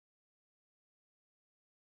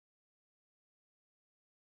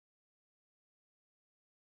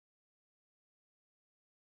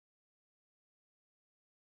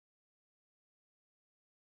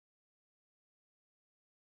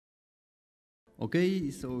Okay,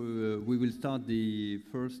 so we will start the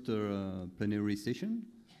first plenary session.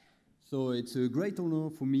 So it's a great honor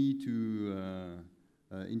for me to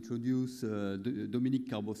introduce Dominik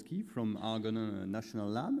Karbowski from Argonne National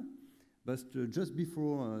Lab. But just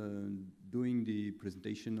before doing the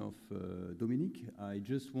presentation of Dominik, I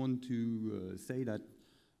just want to say that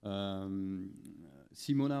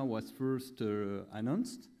Simona was first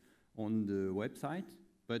announced on the website,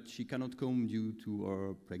 but she cannot come due to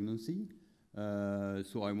her pregnancy.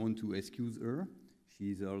 So I want to excuse her.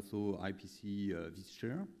 She's also IPC vice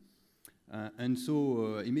chair. And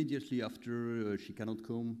so immediately after she cannot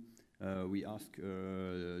come, we asked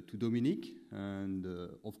to Dominik. And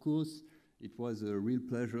of course, it was a real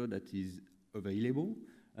pleasure that he's available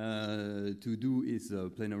to do his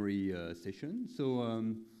plenary session. So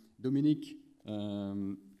Dominik,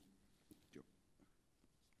 all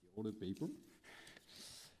the paper.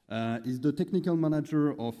 Is the technical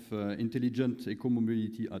manager of intelligent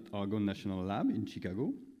eco-mobility at Argonne National Lab in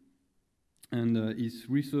Chicago. And his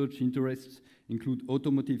research interests include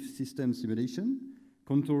automotive system simulation,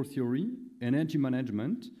 control theory, energy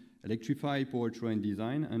management, electrified powertrain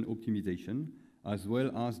design and optimization, as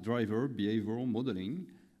well as driver behavioral modeling.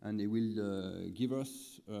 And he will give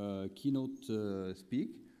us a keynote speak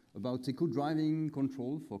about eco-driving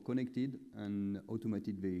control for connected and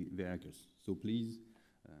automated vehicles. So please,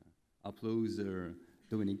 applause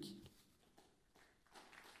Dominik.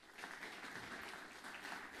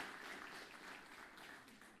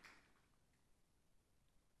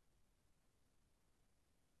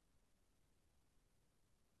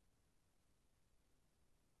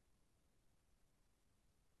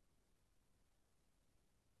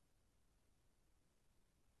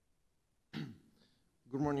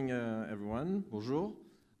 Good morning, everyone. Bonjour.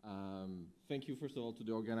 Thank you, first of all, to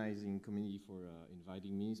the organizing committee for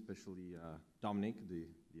inviting me, especially Dominik,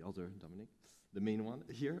 the other Dominik, the main one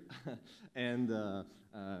here, and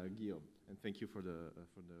Guillaume. And thank you for the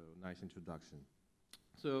nice introduction.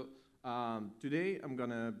 So today I'm going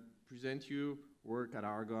to present you work at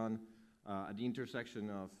Argonne at the intersection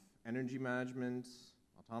of energy management,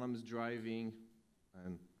 autonomous driving,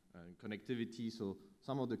 and connectivity. So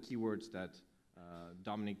some of the keywords that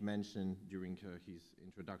Dominik mentioned during his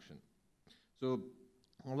introduction. So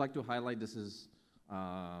I'd like to highlight this is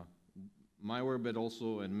my work, but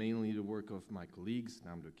also and mainly the work of my colleagues,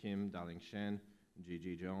 Namdo Kim, Daling Shen,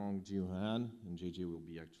 JJ Jeong, Jiu Han, and JJ will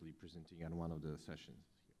be actually presenting at one of the sessions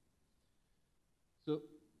here. So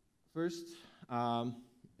first,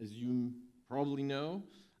 as you probably know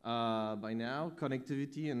by now,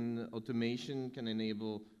 connectivity and automation can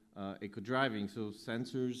enable eco-driving. So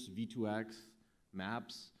sensors, V2X,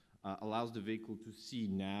 maps, allows the vehicle to see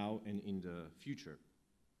now and in the future.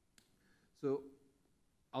 So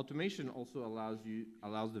automation also allows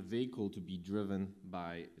the vehicle to be driven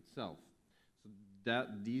by itself. So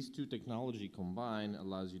that these two technology combined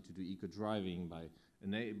allows you to do eco-driving by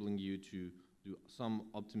enabling you to do some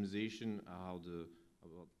optimization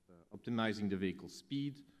about optimizing the vehicle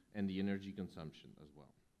speed and the energy consumption as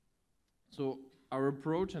well. So our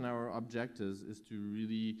approach and our objectives is to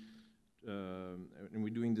really and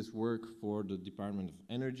we're doing this work for the Department of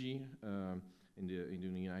Energy in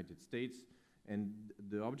the United States. And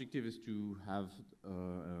the objective is to have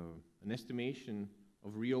an estimation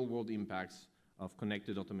of real-world impacts of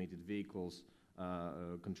connected automated vehicles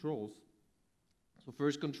controls. So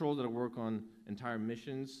first, controls that work on entire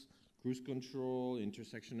missions, cruise control,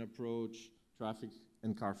 intersection approach, traffic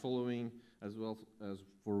and car following, as well as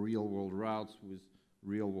for real-world routes with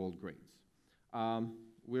real-world grades.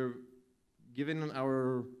 Given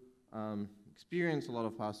our experience, a lot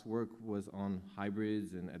of past work was on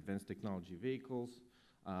hybrids and advanced technology vehicles,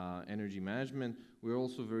 energy management. We're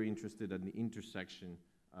also very interested in the intersection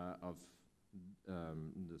of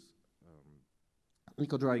this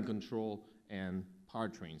eco-driving control and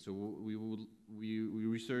powertrain. So we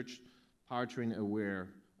researched powertrain-aware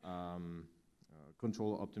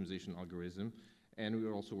control optimization algorithm, and we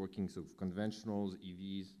are also working with conventionals,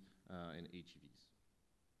 EVs, and HEVs.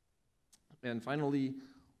 And finally,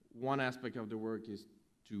 one aspect of the work is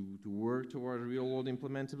to work toward real-world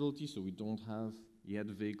implementability. So we don't have yet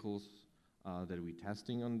vehicles that we're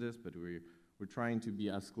testing on this, but we're trying to be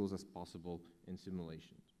as close as possible in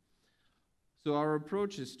simulations. So our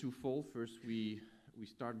approach is twofold. First, we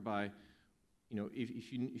start by,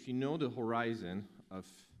 if you know the horizon of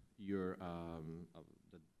your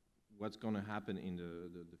what's going to happen in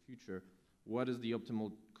the future, what is the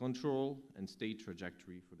optimal control and state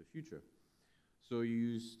trajectory for the future? So you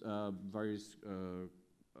use various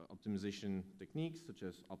optimization techniques such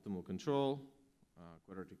as optimal control,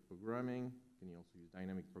 quadratic programming, can you also use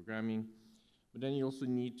dynamic programming, But then you also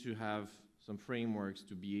need to have some frameworks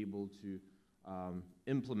to be able to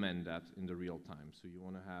implement that in the real time. So you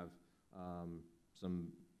want to have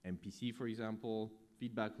some MPC, for example,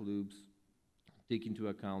 feedback loops, take into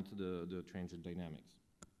account the transient dynamics.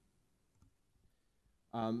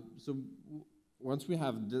 So once we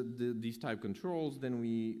have these type controls, then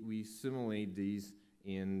we simulate these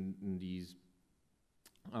in these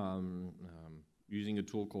using a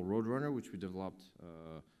tool called Roadrunner, which we developed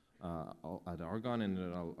at Argonne, and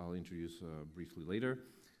I'll introduce briefly later.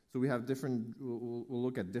 So we have different, we'll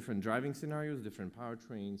look at different driving scenarios, different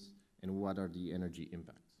powertrains, and what are the energy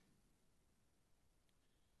impacts.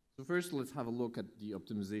 So first, let's have a look at the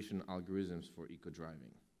optimization algorithms for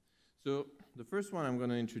eco-driving. So the first one I'm going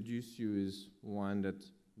to introduce you is one that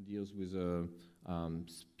deals with a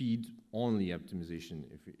speed-only optimization,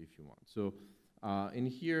 if you want. So in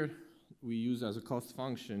here, we use as a cost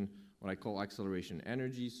function what I call acceleration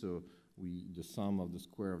energy. So the sum of the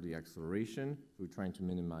square of the acceleration. We're trying to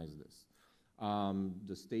minimize this.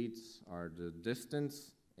 The states are the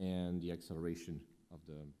distance and the acceleration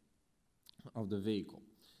of the vehicle.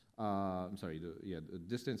 I'm sorry, the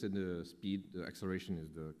distance and the speed. The acceleration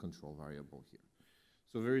is the control variable here.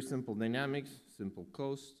 So very simple dynamics, simple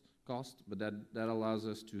cost, but that allows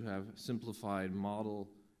us to have simplified model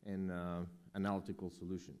and analytical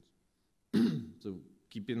solutions. So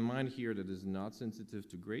keep in mind here that it's not sensitive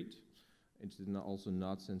to grade. It's also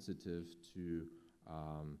not sensitive to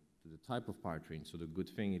the type of powertrain. So the good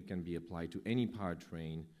thing, it can be applied to any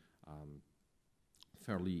powertrain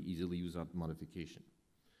fairly easily without modification.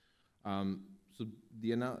 So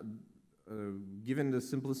given the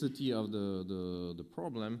simplicity of the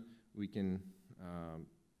problem, we can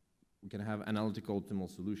have analytical optimal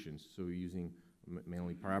solutions. So using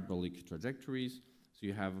mainly parabolic trajectories. So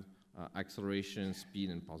you have acceleration, speed,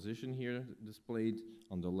 and position here displayed.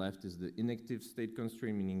 On the left is the inactive state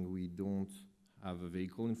constraint, meaning we don't have a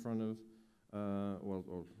vehicle in front of,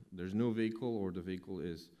 or there's no vehicle, or the vehicle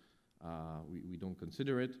is, we don't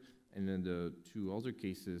consider it. And then the two other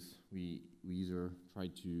cases, we either try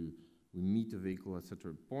to, we meet the vehicle at a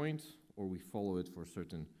certain point, or we follow it for a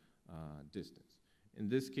certain distance. In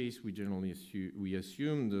this case, we generally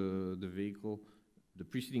assume the vehicle, the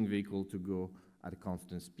preceding vehicle, to go at a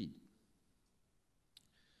constant speed.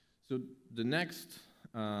 So the next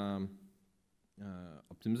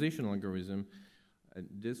optimization algorithm,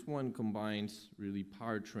 this one combines really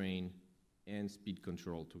powertrain and speed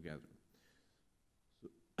control together.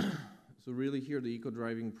 So really here the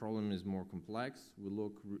eco-driving problem is more complex. We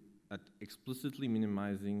look at explicitly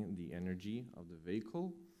minimizing the energy of the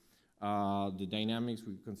vehicle. The dynamics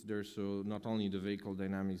we consider, so not only the vehicle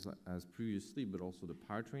dynamics as previously, but also the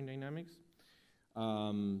powertrain dynamics.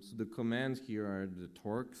 So the commands here are the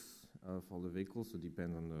torques for the vehicle, so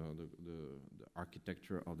depend on the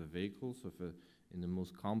architecture of the vehicle. So if in the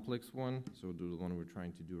most complex one, so the one we're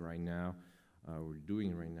trying to do right now,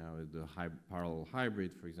 is the parallel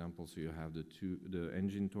hybrid, for example. So you have the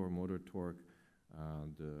engine torque, motor torque,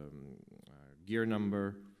 the gear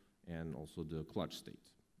number, and also the clutch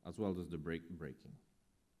state, as well as the braking.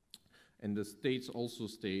 And the states also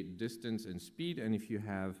state distance and speed, and if you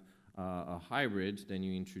have a hybrid, then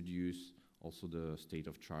you introduce also the state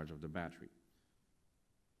of charge of the battery.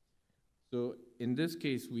 So in this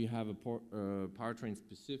case, we have a powertrain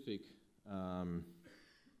specific.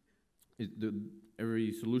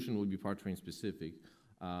 Every solution will be powertrain specific,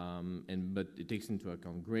 but it takes into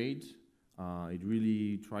account grade. It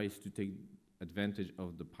really tries to take advantage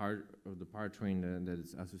of the powertrain that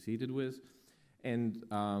it's associated with, and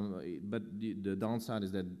but the downside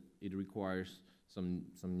is that it requires some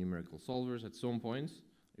numerical solvers at some points,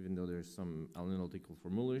 even though there's some analytical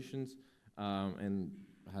formulations, and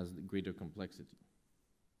has greater complexity.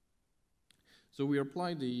 So we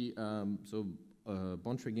apply the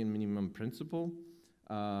Bontragen minimum principle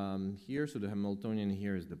here. So the Hamiltonian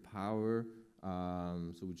here is the power,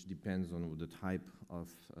 so which depends on the type of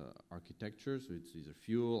architecture. So it's either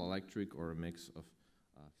fuel, electric, or a mix of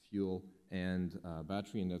fuel and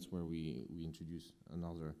battery, and that's where we introduce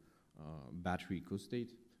another battery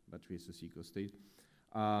co-state, battery associated co-state.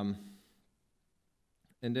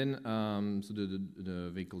 And then, so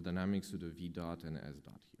the vehicle dynamics, so the V dot and S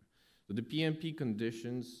dot here. So the PMP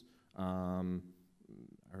conditions are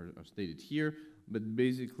stated here, but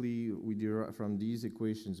basically we derive from these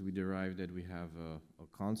equations, we derive that we have a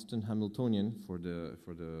constant Hamiltonian for the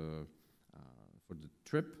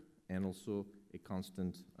trip, and also a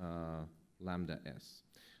constant lambda S.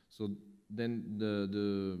 So then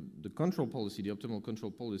the control policy, the optimal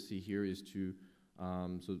control policy here is to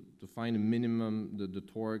So to find a minimum, the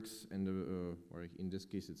torques and or in this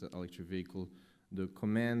case it's an electric vehicle, the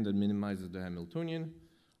command that minimizes the Hamiltonian.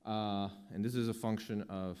 And this is a function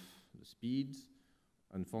of the speeds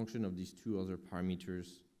and function of these two other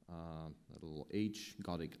parameters, a little h,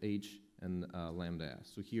 Gothic h, and lambda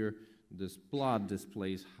s. So here, this plot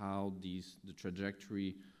displays how the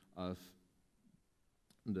trajectory of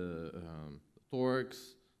the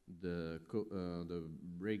torques, the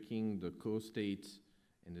braking, the co-state,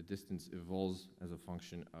 and the distance evolves as a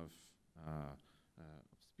function of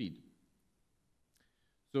speed.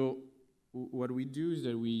 So what we do is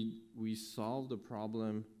that we solve the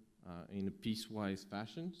problem in a piecewise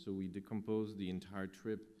fashion. So we decompose the entire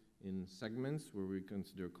trip in segments where we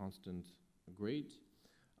consider constant grade,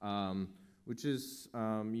 which is,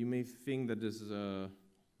 you may think that this is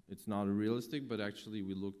it's not realistic, but actually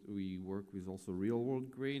we work with also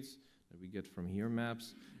real-world grades that we get from here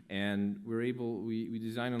maps, and we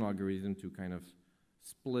design an algorithm to kind of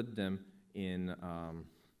split them in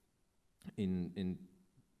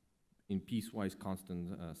piecewise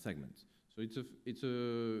constant segments. So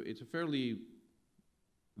it's a fairly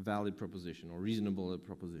valid proposition or reasonable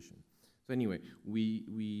proposition. So anyway,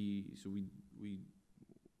 we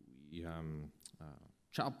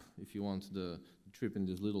chop, if you want, the trip in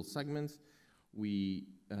these little segments. We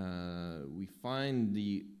find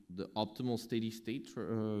the optimal steady state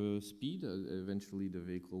speed eventually the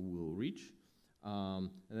vehicle will reach, and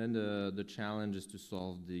then the challenge is to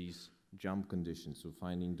solve these jump conditions. So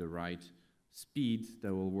finding the right speed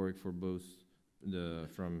that will work for both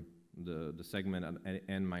from the segment at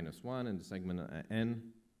n-1 and the segment at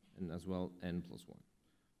n, and as well n+1.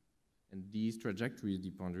 And these trajectories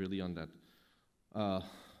depend really on that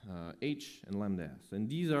h and lambda s. And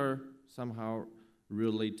these are somehow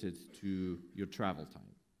related to your travel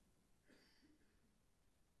time.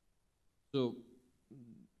 So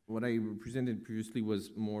what I presented previously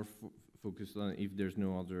was more focused on if there's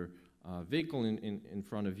no other vehicle in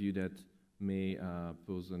front of you that may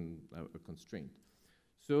pose a constraint.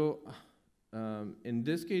 So in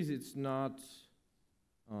this case, it's not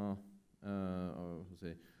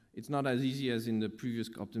it's not as easy as in the previous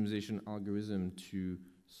optimization algorithm to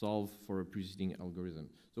solve for a preceding algorithm.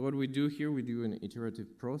 So what we do here, we do an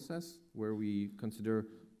iterative process where we consider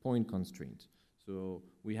point constraint. So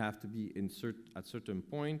we have to be at certain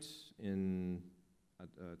points at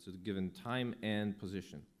a given time and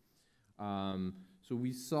position. So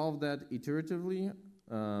we solve that iteratively.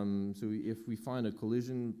 So if we find a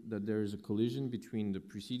collision, that there is a collision between the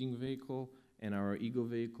preceding vehicle and our ego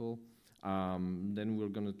vehicle, then we're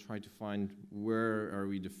going to try to find where are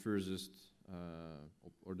we the furthest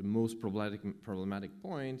or the most problematic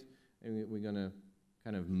point, and we're going to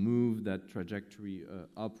kind of move that trajectory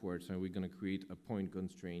upwards, and we're going to create a point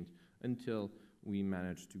constraint until we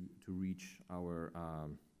manage to reach our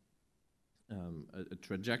a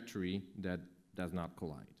trajectory that does not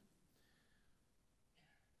collide.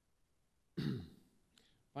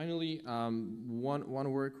 Finally,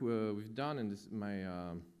 one work we've done, and this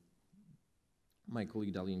my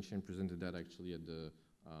colleague Dalian Chen presented that actually at the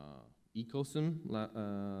Ecosym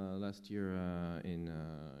last year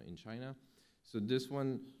in China. So this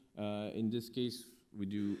one, in this case, we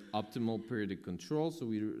do optimal periodic control. So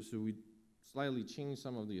we slightly change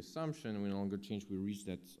some of the assumption. We no longer change. We reach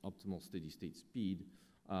that optimal steady state speed.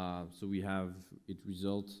 So we have it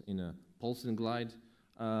result in a pulse and glide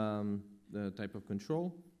the type of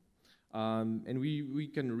control, and we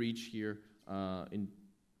can reach here in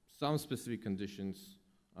some specific conditions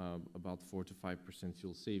about 4 to 5%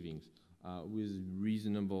 fuel savings with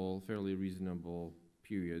fairly reasonable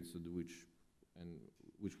periods,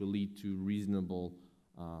 which will lead to reasonable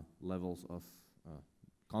levels of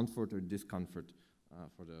comfort or discomfort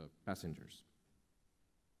for the passengers.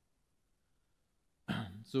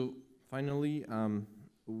 So finally,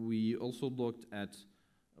 we also looked at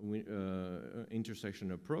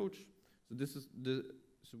intersection approach. So this is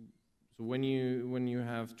so when you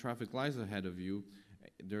have traffic lights ahead of you,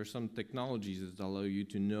 there are some technologies that allow you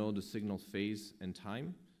to know the signal phase and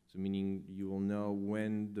time. So meaning you will know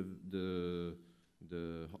when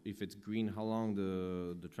if it's green, how long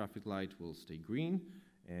the traffic light will stay green,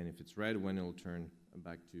 and if it's red, when it will turn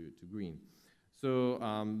back to green. So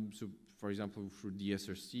so for example, through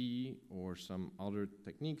DSRC or some other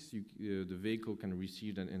techniques, the vehicle can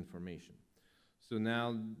receive that information. So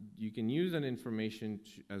now you can use that information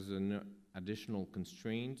as an additional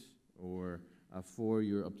constraint or for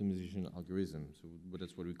your optimization algorithm. So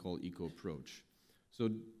that's what we call eco approach.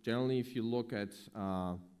 So generally, if you look at,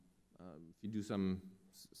 if you do some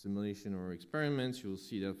simulation or experiments, you'll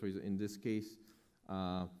see that in this case,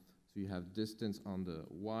 So you have distance on the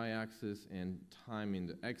y-axis and time in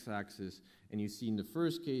the x-axis. And you see in the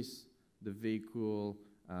first case, the vehicle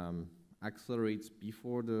accelerates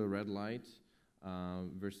before the red light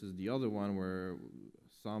versus the other one where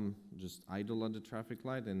some just idle at the traffic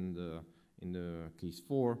light. And in the case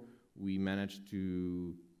 4, we managed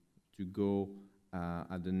to go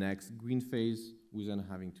at the next green phase without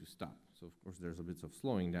having to stop. So of course there's a bit of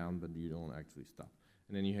slowing down, but you don't actually stop.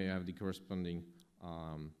 And then you have the corresponding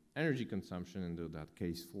energy consumption, and that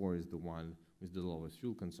case 4 is the one with the lowest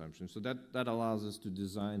fuel consumption. So that allows us to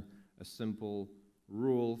design a simple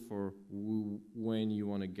rule for when you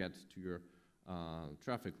want to get to your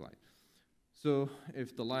traffic light. So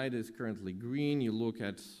if the light is currently green, you look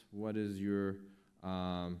at what is your,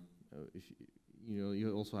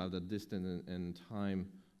 you also have the distance and time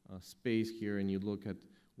space here, and you look at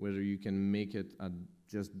whether you can make it at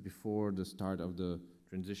just before the start of the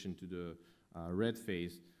transition to the red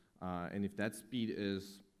phase. And if that speed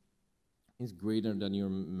is greater than your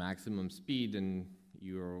maximum speed, then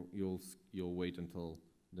you'll wait until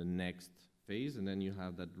the next phase, and then you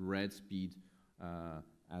have that red speed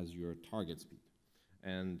as your target speed.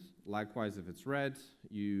 And likewise, if it's red,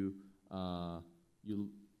 you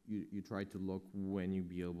try to look when you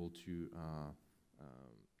be able to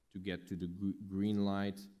get to the green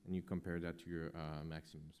light, and you compare that to your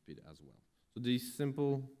maximum speed as well. So these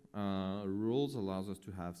simple rules allows us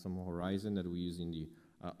to have some horizon that we use in the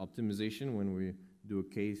optimization when we do a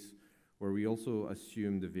case where we also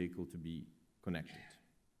assume the vehicle to be connected.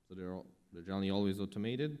 So they're generally always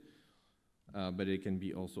automated, but it can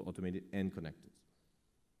be also automated and connected.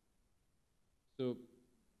 So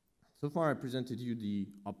far I presented you the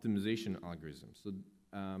optimization algorithm. So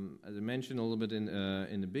as I mentioned a little bit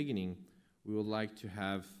in the beginning, we would like to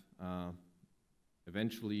have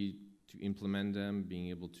eventually to implement them, being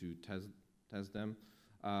able to test them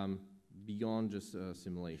beyond just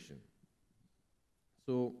simulation.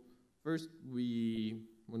 So first,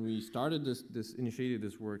 when we started initiated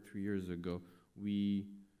this work 3 years ago, we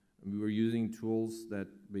were using tools that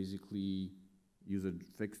basically use a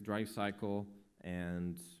fixed drive cycle,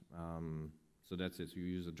 and so that's it. So you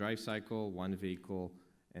use a drive cycle, one vehicle,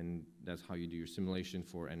 and that's how you do your simulation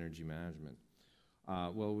for energy management.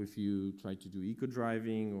 Well, if you try to do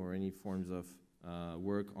eco-driving or any forms of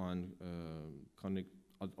work on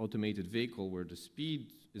automated vehicle where the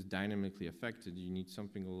speed is dynamically affected, you need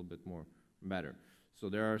something a little bit more better. So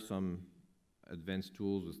there are some advanced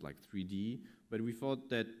tools with like 3D, but we thought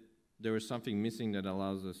that there was something missing that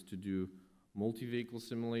allows us to do multi-vehicle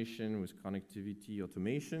simulation with connectivity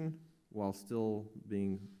automation while still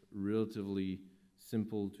being relatively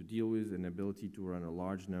simple to deal with and ability to run a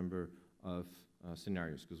large number of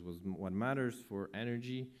scenarios. Because what matters for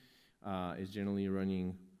energy is generally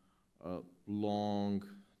running long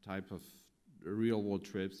type of real-world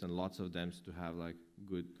trips and lots of them to have like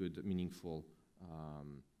good meaningful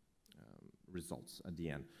results at the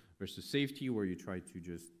end. Versus safety, where you try to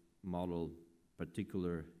just model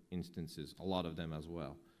particular instances, a lot of them as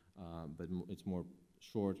well, but it's more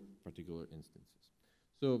short, particular instances.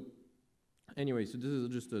 So anyway, so this is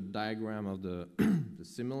just a diagram of the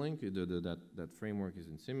Simulink. That framework is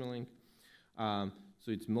in Simulink.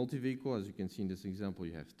 So it's multi-vehicle. As you can see in this example,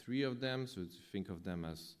 you have 3 of them. So think of them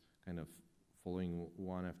as kind of following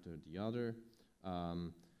one after the other.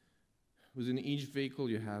 Within each vehicle,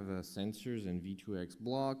 you have sensors and V2X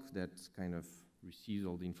block that kind of receives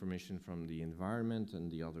all the information from the environment and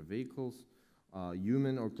the other vehicles.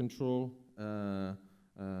 Human or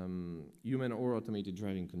automated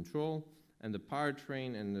driving control, and the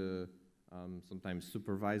powertrain and the sometimes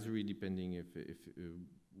supervisory, depending if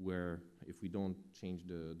we don't change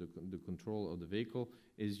the control of the vehicle,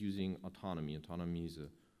 is using autonomy. Autonomy is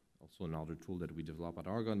also another tool that we develop at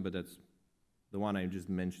Argonne, but that's the one I just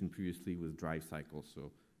mentioned previously with drive cycles,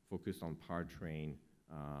 so focused on powertrain,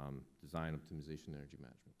 design, optimization, energy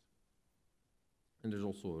management. And there's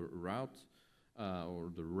also a route,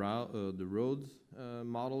 or the road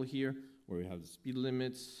model here, where we have the speed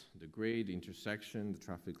limits, the grade, the intersection, the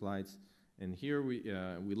traffic lights. And here we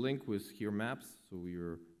link with here maps, so we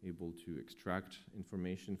are able to extract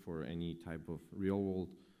information for any type of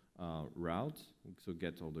real-world route. So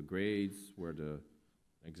get all the grades, where the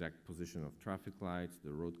exact position of traffic lights,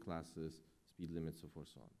 the road classes, speed limits, so forth,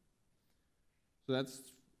 so on. So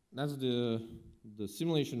that's the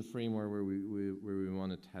simulation framework where we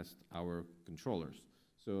want to test our controllers.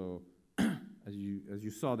 So as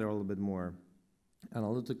you saw, they're a little bit more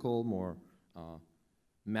analytical, more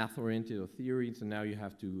math-oriented or theory. So now you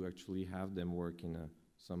have to actually have them work in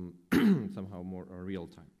somehow more real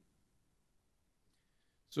time.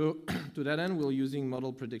 So to that end, we're using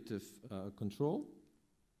model predictive control.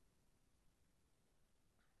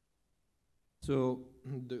 So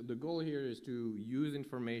the goal here is to use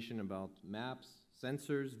information about maps,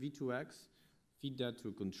 sensors, V2X, feed that to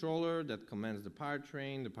a controller that commands the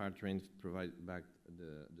powertrain provides back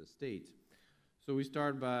the state. So we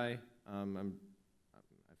start by, I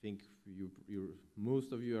think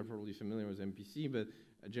most of you are probably familiar with MPC, but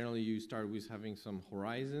generally you start with having some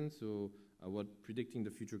horizon, so predicting the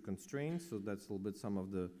future constraints, so that's a little bit some of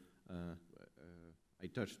the, I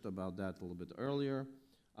touched about that a little bit earlier.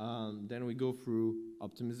 Then we go through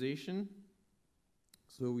optimization.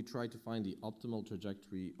 So we try to find the optimal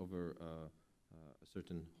trajectory over a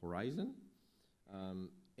certain horizon.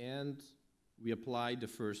 And we apply the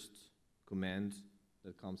first command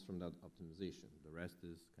that comes from that optimization. The rest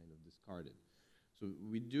is kind of discarded. So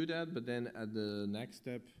we do that, but then at the next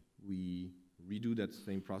step, we redo that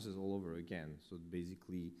same process all over again. So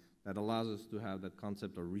basically, that allows us to have that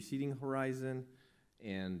concept of receding horizon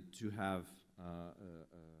and to have,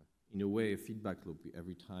 in a way, a feedback loop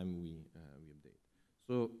every time we update.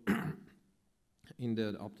 So in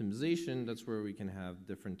the optimization, that's where we can have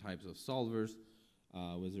different types of solvers,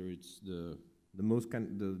 whether it's the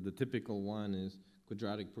typical one is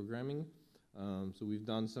quadratic programming. So we've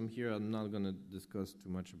done some here. I'm not going to discuss too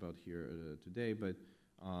much about here today, but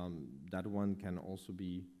that one can also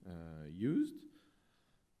be used.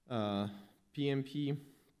 PMP,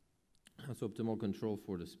 so optimal control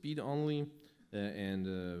for the speed only, and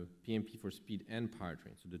PMP for speed and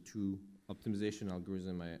powertrain. So the two optimization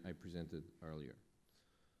algorithm I presented earlier.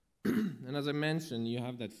 And as I mentioned, you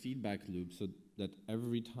have that feedback loop so that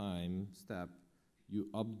every time step you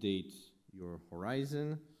update your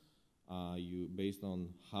horizon, based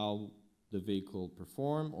on how the vehicle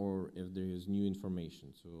perform or if there is new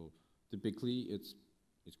information. So typically it's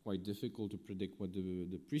quite difficult to predict what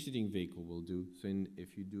the preceding vehicle will do. So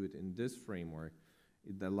if you do it in this framework,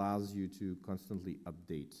 it allows you to constantly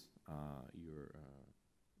update your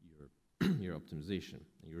optimization,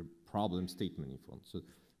 your problem statement, if you want.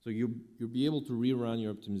 So you'll be able to rerun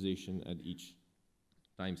your optimization at each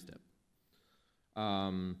time step.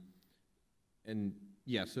 And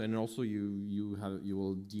yes, and also you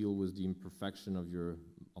will deal with the imperfection of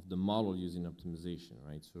the model using optimization,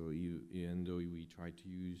 right? So even though we try to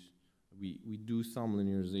use, we do some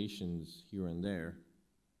linearizations here and there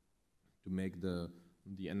to make the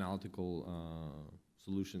analytical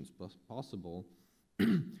solutions possible.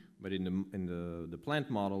 But in the plant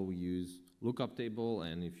model, we use lookup table,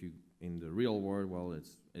 and if you in the real world, well,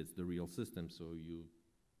 it's the real system, so you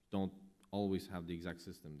don't always have the exact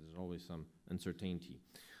system. There's always some uncertainty,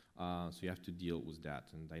 so you have to deal with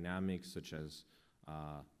that. And dynamics such as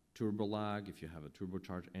turbo lag. If you have a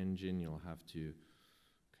turbocharged engine, you'll have to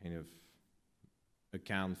kind of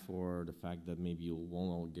account for the fact that maybe you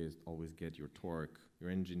won't always get your torque, your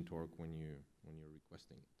engine torque when you're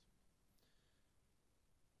requesting it.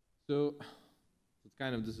 So it's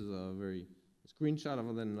kind of, this is a screenshot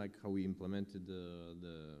of then like how we implemented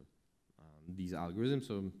these algorithms.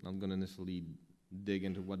 So I'm not going to necessarily dig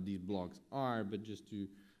into what these blocks are, but just to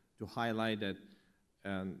highlight that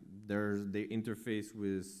they interface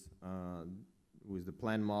with the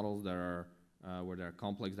plan models that are where there are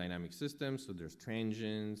complex dynamic systems. So there's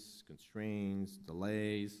transients, constraints,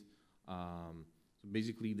 delays. So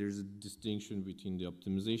basically, there's a distinction between the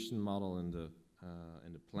optimization model and the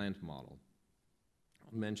plant model.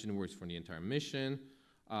 I mentioned works for the entire mission,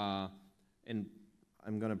 and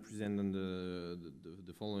I'm going to present on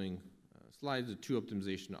the following slides the two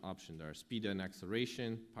optimization options. There are speed and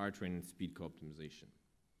acceleration, powertrain, and speed co-optimization.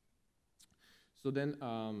 So then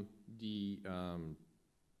and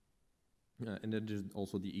then there's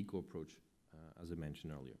also the eco approach, as I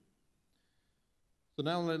mentioned earlier. So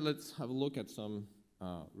now let's have a look at some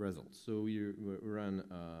results. So we run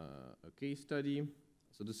a case study.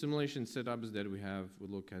 So the simulation setups that we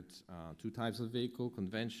look at two types of vehicle,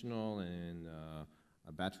 conventional and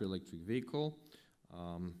a battery electric vehicle.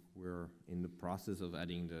 We're in the process of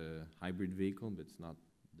adding the hybrid vehicle, but it's not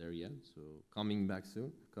there yet. So coming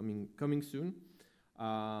soon.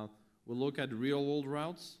 We'll look at real world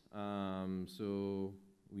routes. So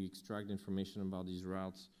we extract information about these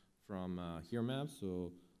routes from here maps.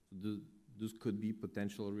 So those could be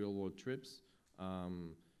potential real world trips.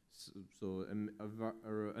 So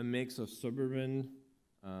a mix of suburban,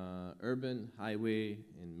 urban, highway,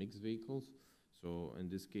 and mixed vehicles. So in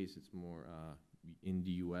this case, it's more in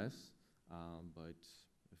the US, but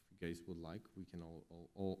if you guys would like, we can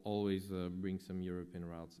always bring some European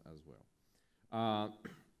routes as well.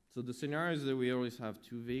 So the scenario is that we always have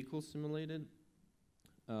two vehicles simulated.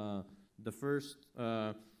 the first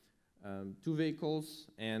two vehicles,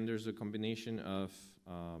 and there's a combination of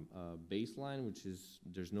baseline, which is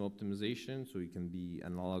there's no optimization, so it can be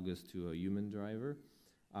analogous to a human driver,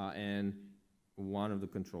 and one of the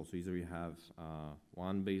controls. So either you have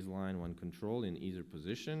one baseline, one control in either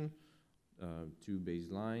position, two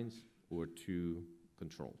baselines, or two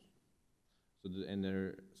controls. So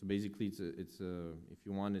so basically, it's a if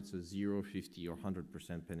you want, it's a 0, 50, or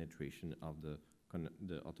 100% penetration of the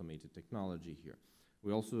automated technology here.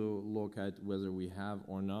 We also look at whether we have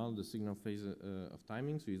or not the signal phase of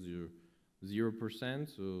timing, so either 0%,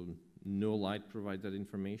 so no light provides that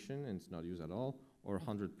information and it's not used at all, or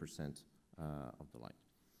 100% of the light.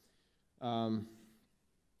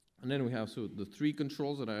 And then we have the three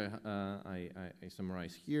controls that I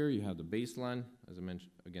summarize here. You have the baseline, as I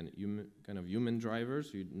mentioned, again, kind of human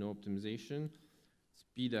drivers, so no optimization,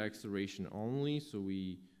 speed acceleration only, so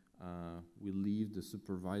we leave the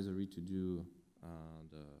supervisory to do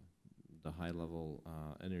the high-level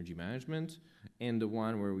energy management, and the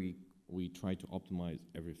one where we try to optimize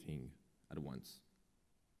everything at once.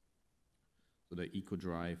 So the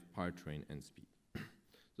eco-drive, powertrain, and speed.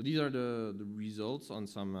 So these are the results on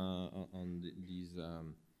some these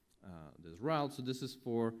routes. So this is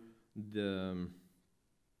for the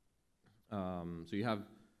so you have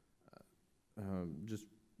just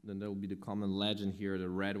then there will be the common legend here. The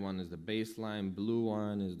red one is the baseline, blue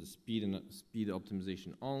one is the speed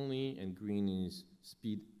optimization only, and green is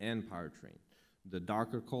speed and powertrain. The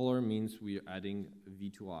darker color means we are adding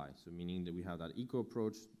V2I, so meaning that we have that eco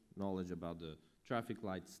approach, knowledge about the traffic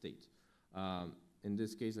light state. In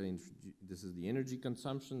this case, this is the energy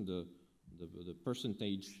consumption, the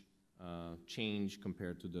percentage change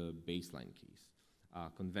compared to the baseline case.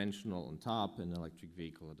 Conventional on top and electric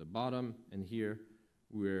vehicle at the bottom, and here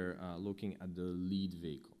we're looking at the lead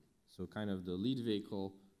vehicle. So kind of the lead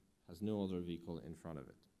vehicle has no other vehicle in front of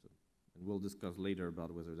it. So, and we'll discuss later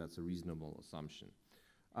about whether that's a reasonable assumption.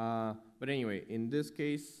 But anyway, in this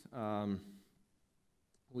case,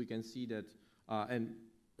 we can see that, and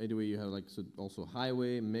by the way, you have like also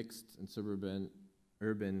highway, mixed, and suburban,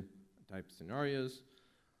 urban type scenarios.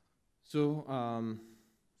 So,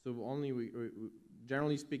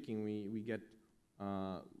 generally speaking, we get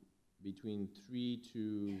between 3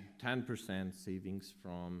 to 10% savings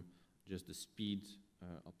from just the speed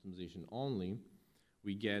optimization only.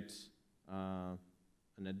 We get an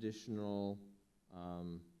additional, I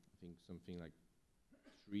think something like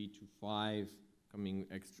 3 to 5 coming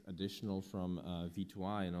additional from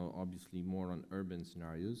V2I, and obviously more on urban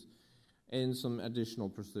scenarios, and some additional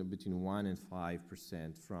percent between 1 and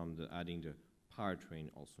 5% from adding the powertrain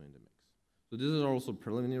also in the mix. So these are also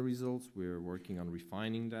preliminary results. We're working on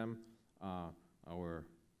refining them. Our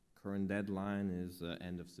current deadline is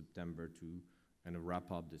end of September to kind of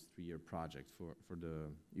wrap up this 3-year project for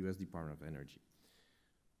the U.S. Department of Energy.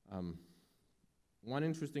 One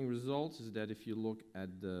interesting result is that if you look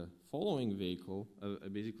at the following vehicle,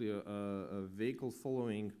 basically a vehicle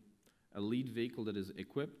following a lead vehicle that is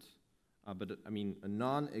equipped, but I mean a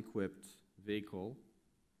non-equipped vehicle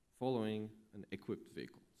following an equipped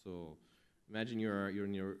vehicle. So imagine you're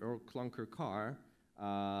in your clunker car,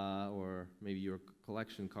 or maybe your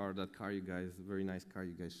collection car, that car you guys, very nice car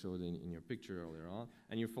you guys showed in your picture earlier on,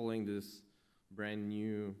 and you're following this brand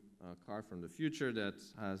new car from the future that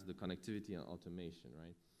has the connectivity and automation,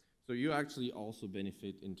 right? So you actually also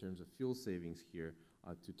benefit in terms of fuel savings here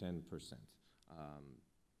to 10%.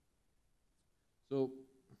 So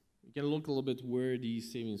you can look a little bit where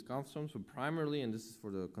these savings come from. So primarily, and this is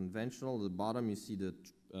for the conventional, at the bottom you see the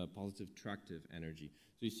positive tractive energy.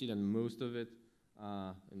 So you see that most of it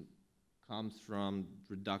comes from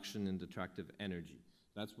reduction in the tractive energy.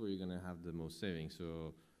 That's where you're going to have the most savings.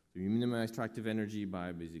 So you minimize tractive energy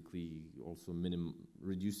by basically also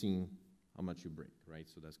reducing how much you brake, right?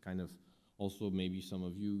 So that's kind of also maybe some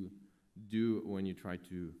of you do when you try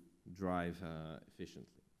to drive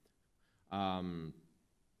efficiently.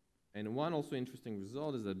 And one also interesting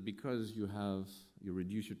result is that because you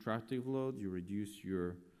reduce your tractive load, you reduce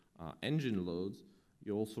your engine loads,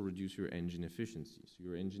 you also reduce your engine efficiency. So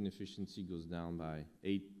your engine efficiency goes down by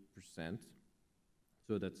 8%.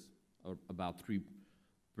 So that's about 3%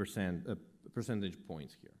 percentage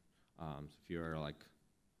points here. So if you're like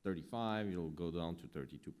 35, you'll go down to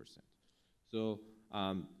 32%. So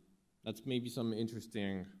that's maybe some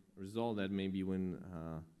interesting result that maybe when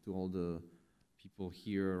to all the people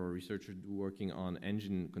here or researchers working on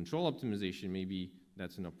engine control optimization, maybe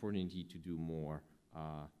that's an opportunity to do more.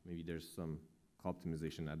 Maybe there's some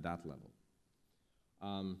optimization at that level.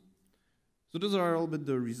 So those are a little bit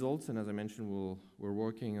the results, and as I mentioned, we're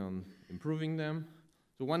working on improving them.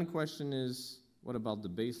 So one question is, what about the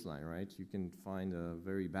baseline, right? You can find a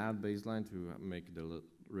very bad baseline to make the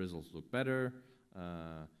results look better.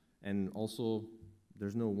 And also,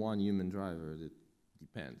 there's no one human driver. It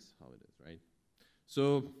depends how it is, right?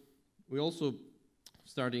 So we also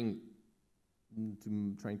starting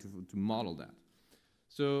trying to model that.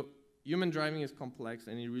 So human driving is complex,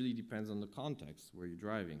 and it really depends on the context where you're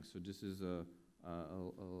driving. So this is a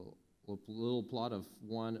little plot of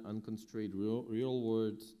one unconstrained real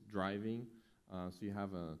world driving. So you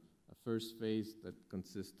have a first phase that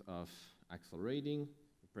consists of accelerating.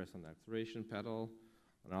 You press on the acceleration pedal.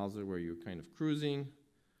 Another where you're kind of cruising.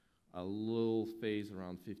 A little phase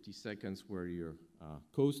around 50 seconds where you're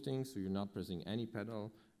coasting, so you're not pressing any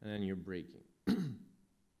pedal, and then you're braking.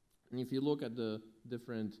 And if you look at the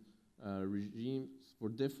different regimes for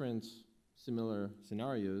different similar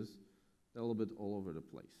scenarios, they're a little bit all over the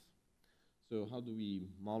place. So how do we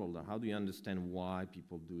model that? How do you understand why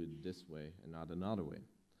people do it this way and not another way?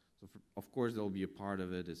 So of course, there'll be a part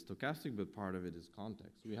of it is stochastic, but part of it is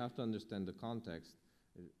context. So we have to understand the context.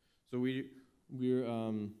 So we're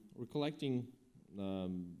collecting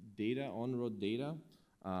data, on-road data.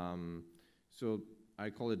 So I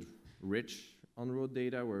call it rich on-road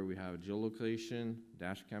data, where we have geolocation,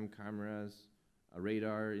 dash cam cameras,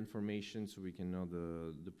 radar information, so we can know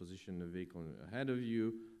the position of the vehicle ahead of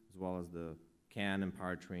you, as well as the CAN and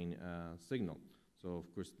powertrain signal. So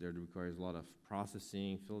of course, there requires a lot of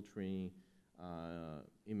processing, filtering,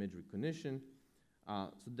 image recognition.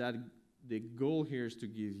 So that the goal here is to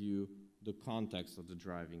give you the context of the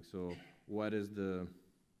driving. So what is the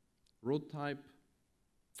road type?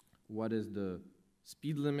 What is the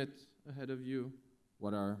speed limit ahead of you?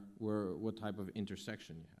 What type of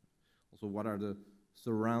intersection you have? Also, what are the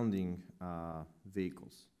surrounding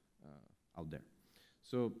vehicles out there?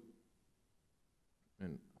 So,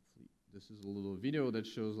 and this is a little video that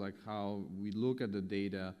shows like how we look at the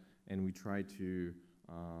data and we try to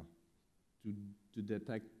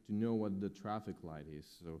detect, to know what the traffic light is.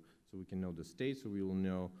 So we can know the state, so we will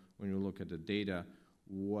know when we look at the data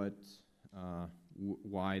what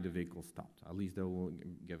why the vehicle stopped. At least that will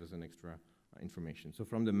give us an extra information. So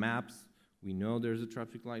from the maps, we know there's a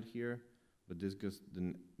traffic light here, but this gives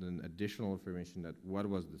the additional information that what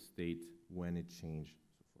was the state when it changed,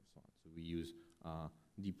 so forth, so on. So we use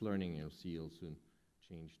deep learning. You'll see it'll soon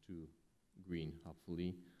change to green,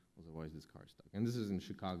 hopefully. Otherwise, this car is stuck. And this is in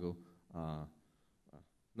Chicago.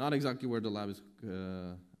 Not exactly where the lab is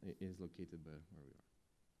located, but where we are.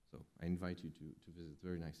 So I invite you to visit.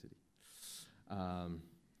 Very nice city. A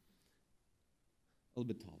little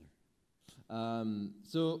bit taller.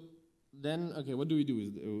 So then, okay, what do we do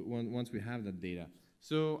is once we have that data?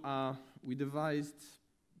 So we devised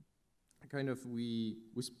kind of, we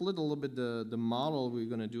split a little bit the model we're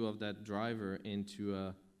going to do of that driver into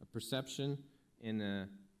a perception and an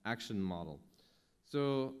action model.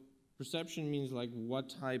 So perception means like what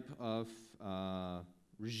type of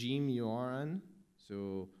regime you are on.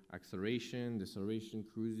 So acceleration, deceleration,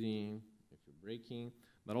 cruising, if you're braking,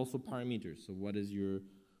 but also parameters. So what is your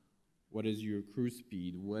cruise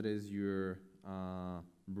speed? What is your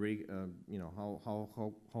brake? You know,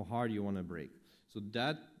 how hard you want to brake. So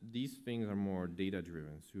that these things are more data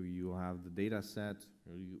driven. So you have the data set.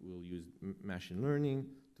 You will use machine learning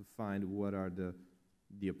to find what are the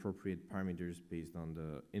appropriate parameters based on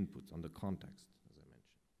the inputs, on the context, as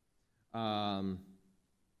I mentioned.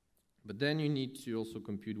 But then you need to also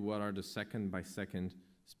compute what are the second-by-second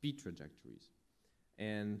speed trajectories.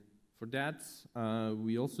 And for that,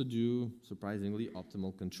 we also do, surprisingly,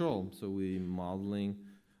 optimal control. So we're modeling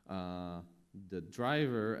the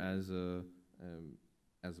driver as a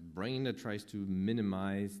brain that tries to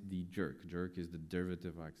minimize the jerk. Jerk is the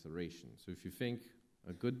derivative of acceleration. So if you think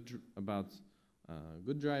about a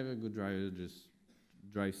good driver just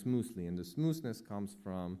drives smoothly, and the smoothness comes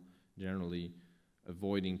from generally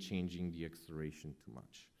avoiding changing the acceleration too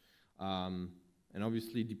much. And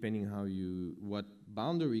obviously, depending what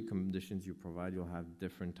boundary conditions you provide, you'll have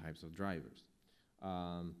different types of drivers.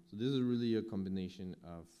 So this is really a combination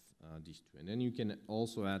of these two. And then you can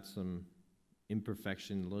also add some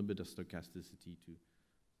imperfection, a little bit of stochasticity to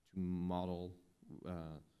model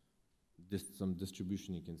some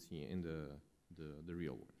distribution you can see in the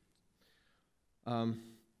real world.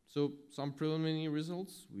 So some preliminary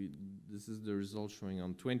results. This is the result showing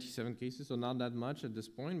on 27 cases, so not that much at this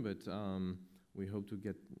point, but we hope to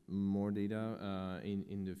get more data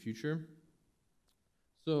in the future.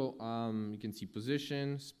 So you can see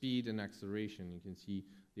position, speed, and acceleration. You can see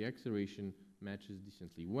the acceleration matches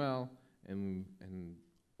decently well, and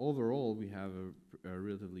overall we have a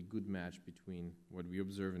relatively good match between what we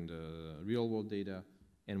observe in the real-world data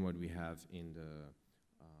and what we have in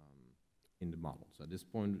the model. So at this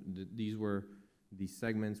point, these were the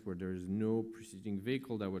segments where there is no preceding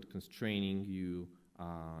vehicle that was constraining you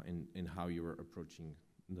in how you were approaching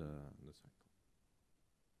the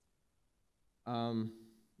cycle.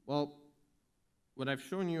 Well, what I've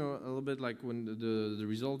shown you a little bit, like when the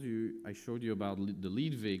result I showed you about the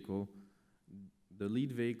lead vehicle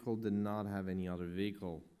did not have any other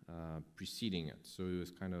vehicle preceding it. So it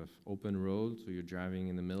was kind of open road, so you're driving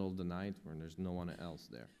in the middle of the night when there's no one else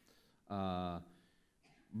there.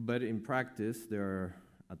 But in practice, there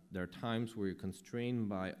are times where you're constrained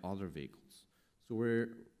by other vehicles. So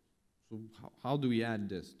how do we add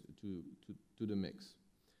this to the mix?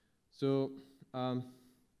 So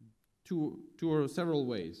two or several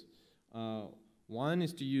ways. One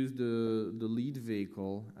is to use the lead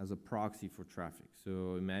vehicle as a proxy for traffic.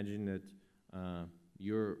 So imagine that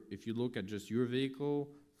if you look at just your vehicle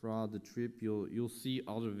throughout the trip, you'll see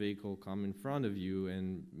other vehicle come in front of you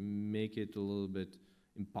and make it a little bit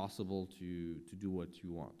impossible to do what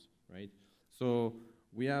you want, right? So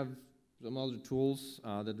we have some other tools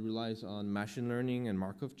that relies on machine learning and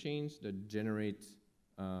Markov chains that generate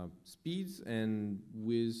speeds and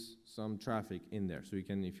with some traffic in there. So you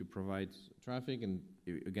can, if you provide traffic, and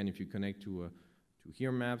again, if you connect to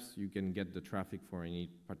here maps, you can get the traffic for any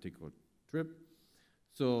particular trip.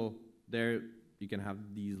 So there you can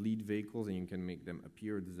have these lead vehicles and you can make them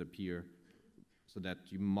appear, disappear, so that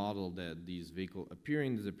you model that these vehicles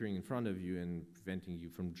appearing, disappearing in front of you and preventing you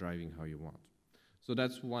from driving how you want. So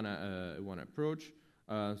that's one approach.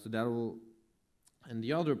 And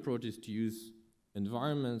the other approach is to use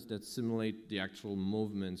environments that simulate the actual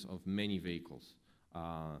movements of many vehicles,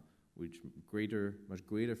 which much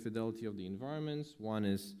greater fidelity of the environments. One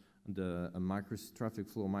is a traffic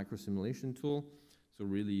flow micro simulation tool. So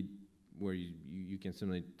really where you can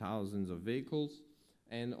simulate thousands of vehicles.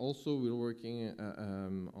 And also we're working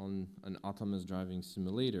on an autonomous driving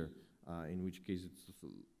simulator, in which case it's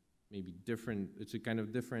maybe different, it's a kind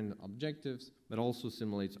of different objectives, but also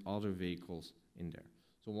simulates other vehicles in there.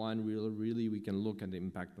 So one, really we can look at the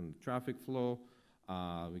impact on the traffic flow.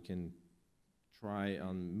 We can try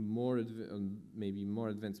on maybe more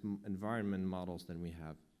advanced environment models than we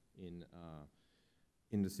have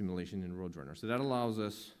in the simulation in Roadrunner. So that allows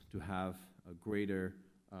us to have a greater,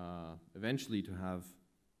 eventually to have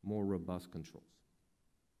more robust controls.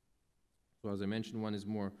 So as I mentioned, one is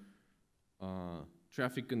more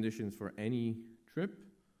traffic conditions for any trip,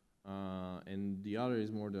 and the other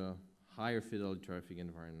is more the higher fidelity traffic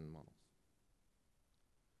environment models.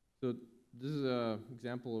 So this is an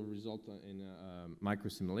example of result in a micro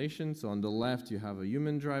simulation. So on the left you have a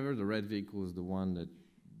human driver. The red vehicle is the one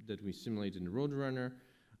that we simulate in the Roadrunner,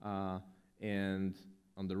 and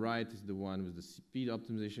on the right is the one with the speed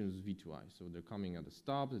optimization with V2I. So they're coming at a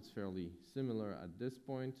stop. It's fairly similar at this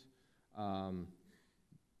point.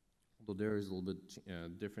 Although there is a little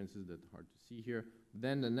bit differences that are hard to see here.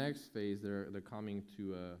 Then the next phase, they're coming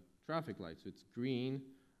to a traffic light. So it's green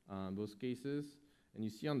in both cases. And you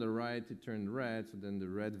see on the right, it turned red. So then the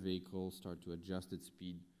red vehicle start to adjust its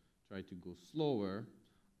speed, try to go slower.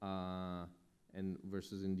 And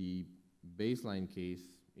versus in the baseline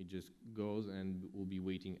case, it just goes and will be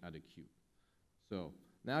waiting at a queue. So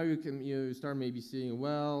now you start maybe seeing,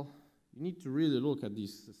 well, you need to really look at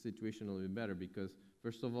this situation a little bit better, because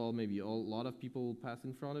first of all, maybe a lot of people will pass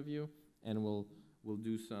in front of you and will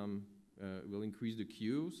increase the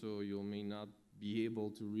queue, so you may not be able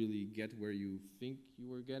to really get where you think you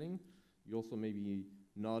were getting. You also maybe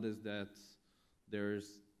notice that there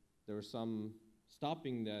was some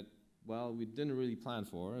stopping that, well, we didn't really plan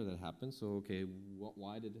for that happened. So okay,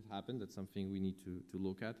 why did it happen? That's something we need to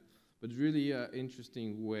look at. But it's really an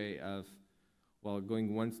interesting way of, well,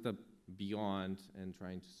 going one step beyond and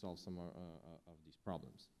trying to solve some of these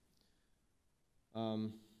problems.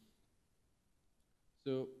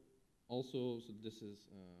 So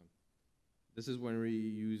this is when we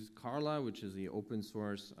use Carla, which is the open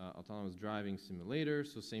source autonomous driving simulator.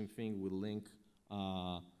 So same thing, we link.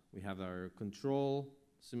 We have our control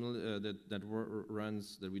that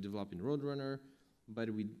runs, that we develop in Roadrunner, but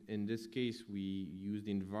in this case we use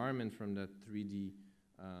the environment from that 3D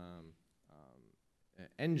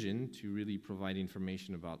engine to really provide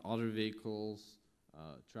information about other vehicles,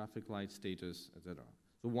 traffic light status, etc.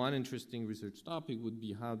 So one interesting research topic would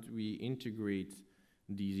be how do we integrate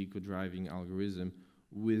these eco-driving algorithms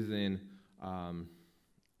within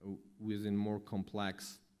more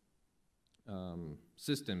complex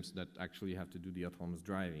systems that actually have to do the autonomous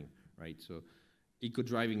driving, right? So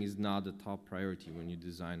eco-driving is not the top priority when you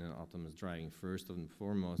design an autonomous driving. First and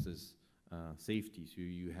foremost is safety. So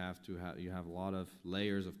you have a lot of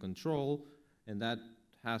layers of control, and that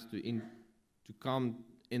has to come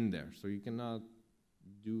in there. So you cannot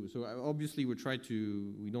do so. Obviously, we try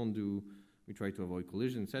to avoid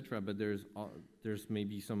collision, etc. But there's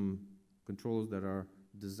maybe some controls that are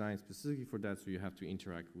designed specifically for that, so you have to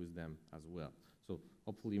interact with them as well. So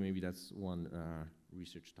hopefully, maybe that's one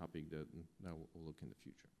research topic that we'll look in the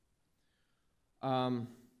future.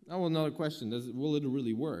 Now another question: will it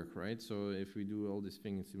really work, right? So if we do all this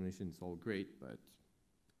thing in simulation, it's all great, but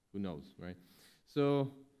who knows, right?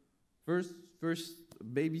 So first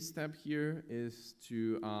baby step here is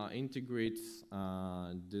to integrate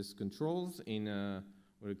these controls in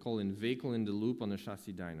what we call in vehicle in the loop on a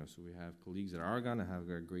chassis dyno. So we have colleagues at Argonne that have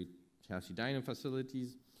great chassis dyno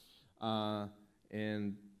facilities,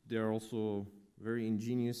 and they're also very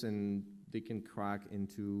ingenious, and they can crack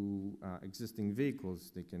into existing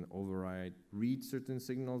vehicles. They can read certain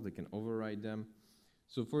signals, they can override them.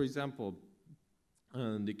 So for example,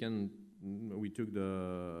 we took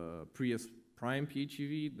the Prius Prime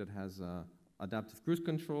PHEV that has adaptive cruise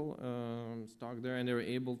control stock there, and they were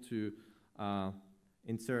able to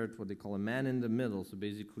insert what they call a man in the middle. So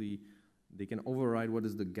basically, they can override what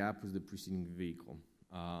is the gap with the preceding vehicle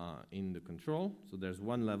in the control. So there's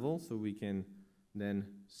one level, so we can then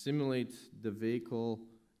simulate the vehicle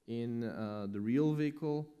in the real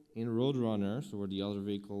vehicle in Roadrunner, so where the other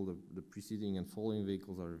vehicle, the preceding and following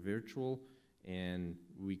vehicles are virtual, and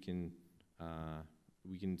we can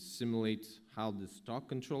simulate how the stock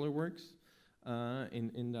controller works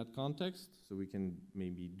in that context, so we can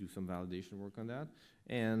maybe do some validation work on that.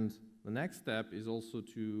 And the next step is also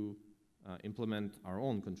to implement our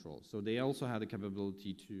own controls. So they also had the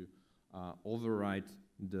capability to override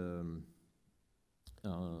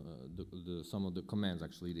some of the commands,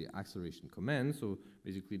 actually the acceleration commands. So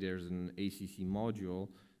basically there's an ACC module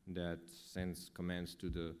that sends commands to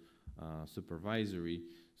the supervisory,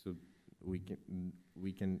 so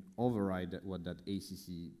we can override what that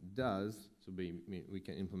ACC does, so we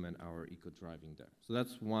can implement our eco-driving there. So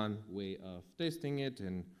that's one way of testing it,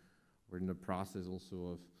 and we're in the process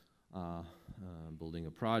also of building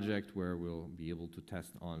a project where we'll be able to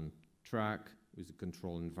test on track with a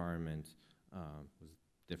control environment with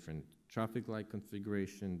different traffic light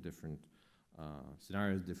configuration, different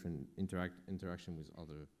scenarios, different interaction with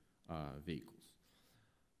other vehicles.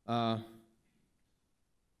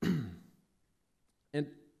 And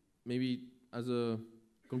maybe as a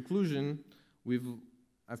conclusion,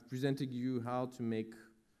 I've presented you how to make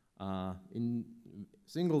in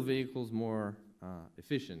single vehicles more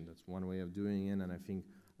efficient. That's one way of doing it, and I think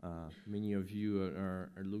many of you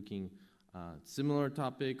are looking similar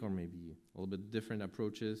topic or maybe a little bit different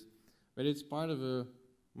approaches, but it's part of a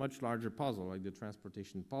much larger puzzle, like the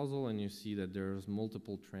transportation puzzle, and you see that there's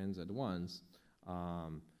multiple trends at once.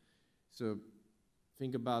 So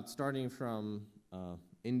think about starting from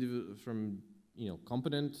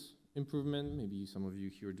component improvement. Maybe some of you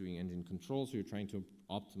here are doing engine control, so you're trying to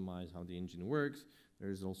optimize how the engine works.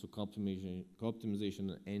 There's also co-optimization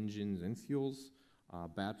of engines and fuels.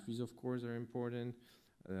 Batteries, of course, are important.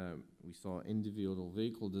 We saw individual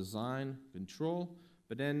vehicle design, control.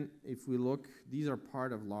 But then if we look, these are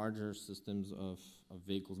part of larger systems of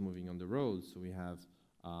vehicles moving on the road. So we have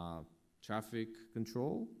traffic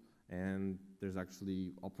control, and there's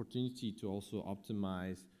actually opportunity to also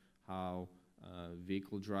optimize how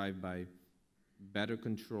vehicle drive by better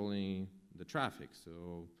controlling the traffic.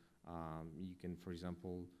 So you can, for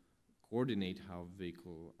example, coordinate how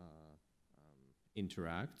vehicle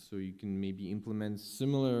interact. So you can maybe implement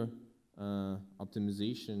similar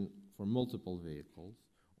optimization for multiple vehicles,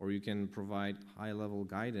 or you can provide high-level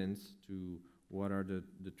guidance to what are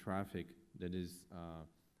the traffic that is,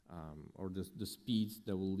 or the speeds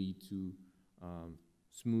that will lead to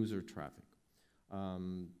smoother traffic.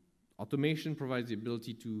 Automation provides the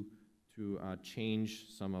ability to change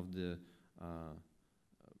some of the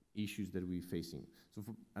issues that we're facing. So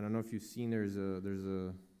I don't know if you've seen, there's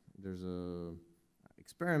a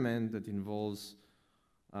experiment that involves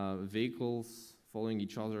vehicles following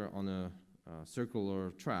each other on a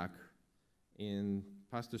circular track, and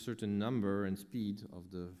past a certain number and speed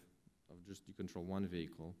of just to control one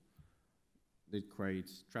vehicle, it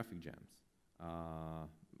creates traffic jams.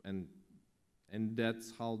 And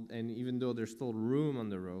that's how, and even though there's still room on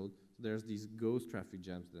the road, there's these ghost traffic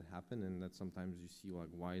jams that happen, and that sometimes you see like,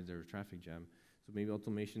 why is there a traffic jam? So maybe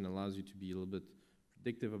automation allows you to be a little bit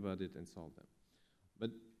predictive about it and solve them.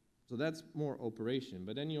 So that's more operation,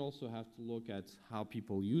 but then you also have to look at how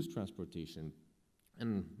people use transportation.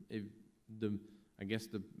 And I guess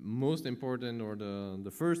the most important, or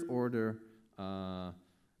the first order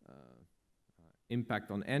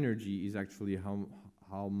impact on energy is actually how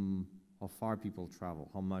far people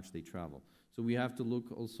travel, how much they travel. So we have to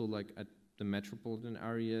look also like at the metropolitan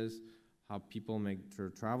areas, how people make their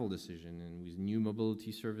travel decision, and with new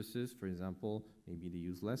mobility services, for example, maybe they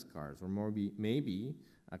use less cars, or maybe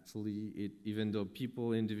actually even though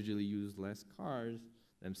people individually use less cars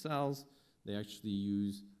themselves, they actually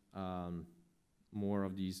use more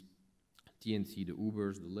of these TNC, the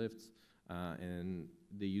Ubers, the Lyfts, and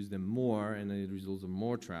they use them more, and it results in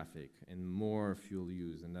more traffic and more fuel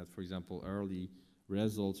use. And that, for example, early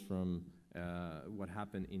results from what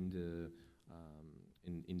happened in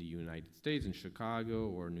the United States, in Chicago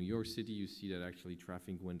or New York City. You see that actually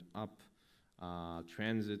traffic went up,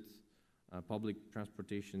 transit, public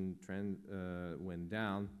transportation went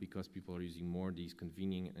down because people are using more of these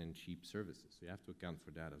convenient and cheap services. So you have to account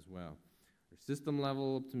for that as well. There's system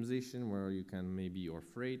level optimization where you can maybe, or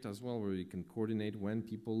freight as well, where you can coordinate when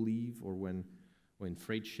people leave or when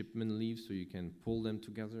freight shipment leaves, so you can pull them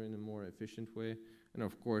together in a more efficient way. And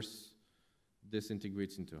of course, this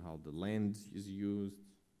integrates into how the land is used,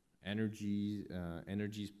 energy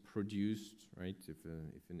is produced, right? If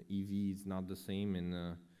an EV is not the same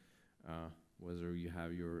in whether you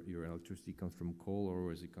have your electricity comes from coal or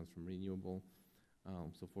whether it comes from renewable,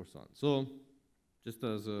 so forth, so on. So just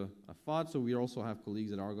as a thought, so we also have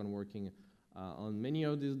colleagues at Argonne working on many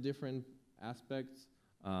of these different aspects.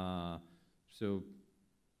 So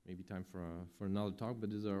maybe time for another talk,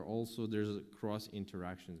 but there's cross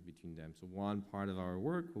interactions between them. So one part of our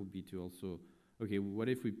work will be to also, okay, what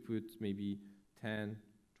if we put maybe 10,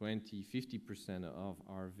 20, 50% of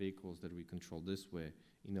our vehicles that we control this way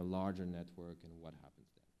in a larger network, and what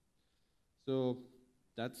happens then? So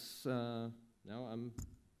that's, now I'm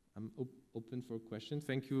open for questions.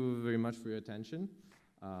 Thank you very much for your attention.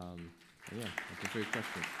 Yeah, open for your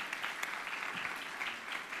questions.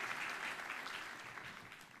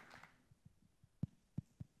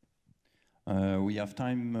 We have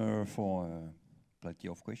time for plenty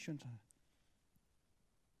of questions.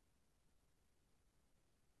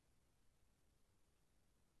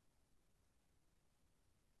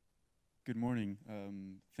 Good morning.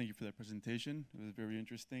 Thank you for that presentation. It was very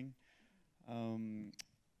interesting.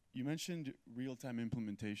 You mentioned real-time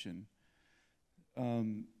implementation.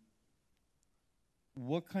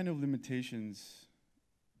 What kind of limitations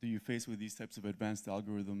do you face with these types of advanced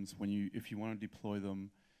algorithms if you want to deploy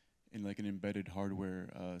them in like an embedded hardware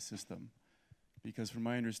system? Because from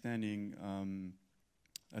my understanding,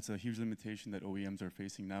 that's a huge limitation that OEMs are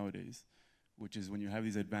facing nowadays, which is when you have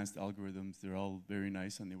these advanced algorithms, they're all very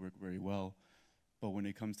nice and they work very well. But when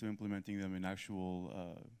it comes to implementing them in actual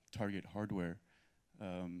target hardware,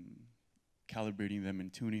 calibrating them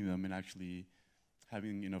and tuning them and actually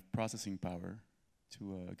having enough processing power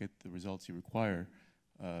to get the results you require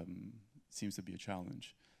seems to be a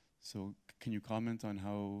challenge. So can you comment on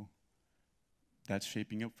how that's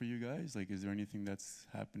shaping up for you guys? Like, is there anything that's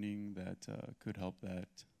happening that could help that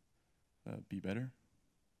be better?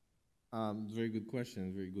 Very good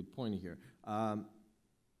question, very good point here.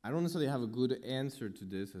 I don't necessarily have a good answer to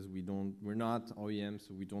this, as we're not OEMs,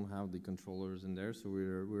 so we don't have the controllers in there. So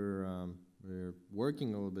we're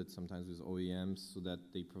working a little bit sometimes with OEMs so that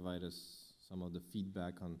they provide us some of the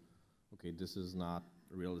feedback on, okay, this is not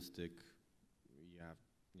realistic.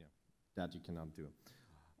 That you cannot do.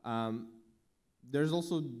 There's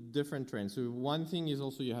also different trends. So one thing is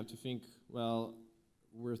also you have to think, well,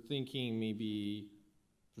 we're thinking maybe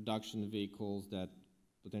production vehicles that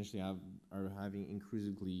potentially are having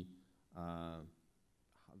increasingly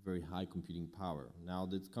very high computing power. Now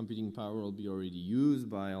this computing power will be already used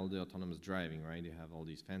by all the autonomous driving, right? They have all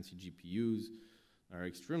these fancy GPUs that are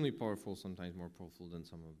extremely powerful, sometimes more powerful than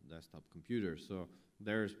some of the desktop computers. So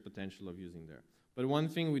there's potential of using there. But one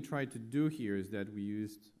thing we tried to do here is that we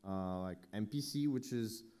used like MPC, which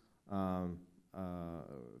is a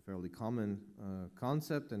fairly common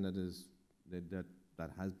concept, and that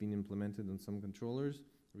has been implemented on some controllers,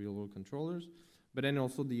 real-world controllers. But then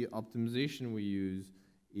also the optimization we use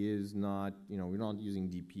is not, we're not using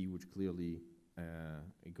DP, which clearly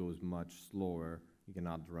it goes much slower. You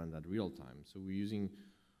cannot run that real time. So we're using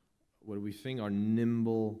what we think are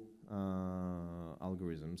nimble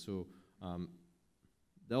algorithms. So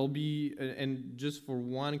there'll be, and just for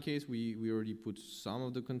one case, we already put some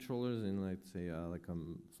of the controllers in, let's say,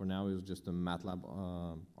 for now it was just a MATLAB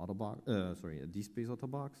a D-Space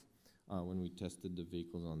Autobox when we tested the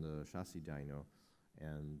vehicles on the chassis dyno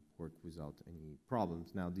and worked without any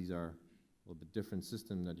problems. Now these are a little bit different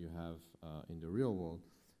system that you have in the real world,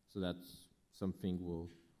 so that's something we'll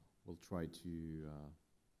try to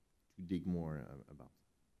dig more about.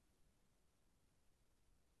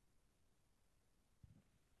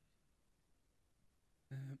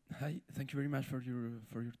 Hi, thank you very much for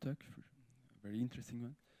your talk. Very interesting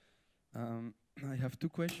one. I have two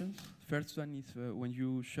questions. First one is when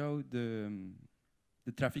you show the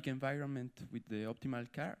traffic environment with the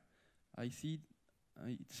optimal car, I see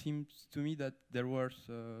it seems to me that there were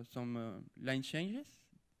some line changes.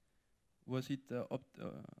 Was it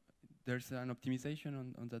there's an optimization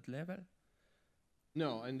on that level?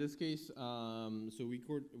 No, in this case, so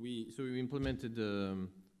we implemented the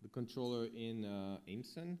controller in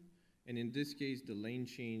Aimson, and in this case, the lane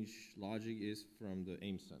change logic is from the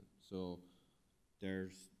Aimson. So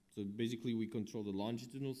basically we control the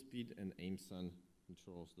longitudinal speed, and Aimson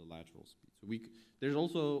controls the lateral speed. So there's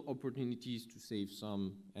also opportunities to save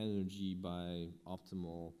some energy by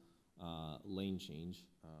optimal lane change.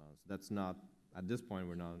 So that's not at this point.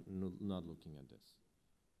 We're not looking at this.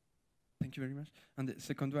 Thank you very much. And the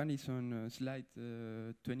second one is on slide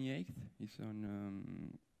 28. It's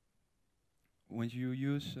on when you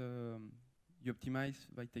use you optimize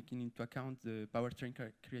by taking into account the powertrain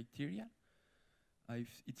criteria.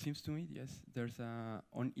 It seems to me, yes, there's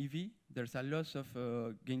on EV there's a loss of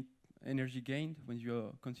energy gained when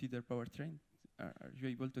you consider powertrain. Are you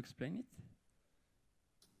able to explain it?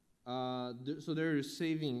 So there is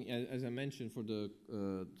saving, as I mentioned, for the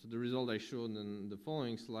result I showed in the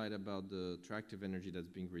following slide about the tractive energy that's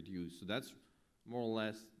being reduced. So that's more or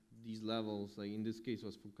less these levels. Like in this case,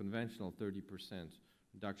 was for conventional 30%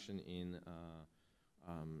 reduction in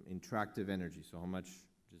tractive energy. So how much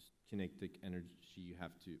just kinetic energy you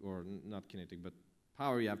have to, or not kinetic, but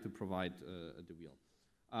power you have to provide at the wheel.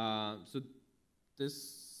 So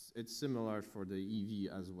it's similar for the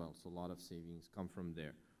EV as well. So a lot of savings come from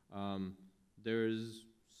there. There's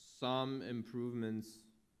some improvements.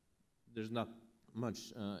 There's not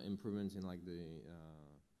much improvements in like the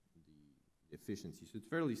efficiency. So it's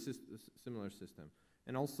fairly similar system.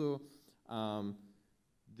 And also,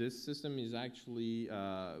 this system is actually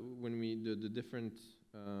when we do the different.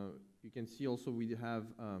 You can see also we have.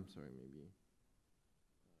 Sorry, maybe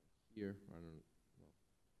here. I don't know.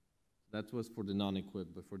 That was for the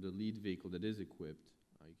non-equipped, but for the lead vehicle that is equipped,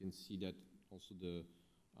 you can see that also the.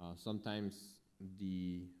 Sometimes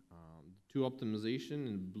the two optimization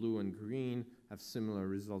in blue and green have similar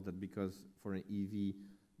result, that because for an EV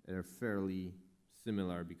they're fairly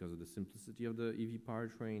similar because of the simplicity of the EV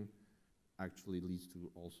powertrain, actually leads to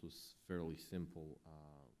also fairly simple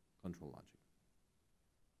control logic.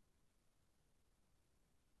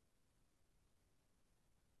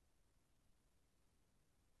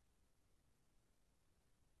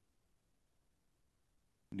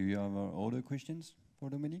 Do you have other questions for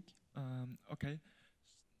Dominik? Okay.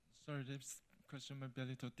 Sorry, this question might be a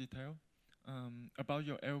little detailed. About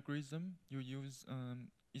your algorithm, you use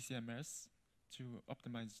ECMS to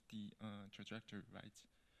optimize the trajectory, right?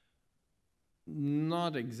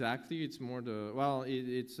 Not exactly. It's more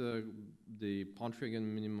it's the Pontryagin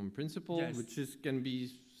minimum principle, yes, which can be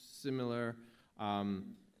similar.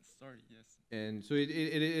 Sorry, yes. And so it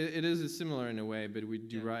is similar in a way, but we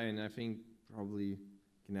derive, and I think probably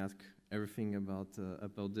can ask everything about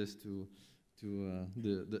this to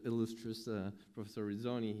the illustrious Professor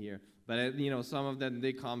Rizzoni here. But some of them,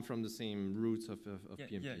 they come from the same roots of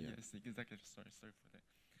PMP. Yeah, yes, exactly. Sorry for that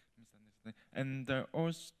misunderstanding. And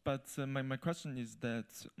also, but my question is that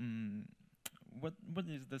what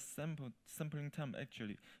is the sampling time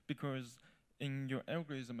actually? Because in your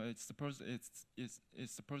algorithm, it's supposed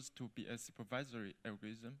to be a supervisory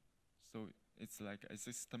algorithm, so it's like a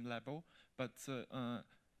system level. But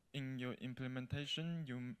in your implementation,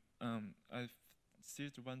 I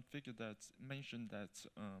see one figure that mentioned that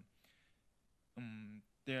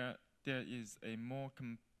there is a more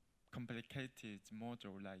complicated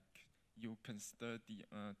model, like you consider the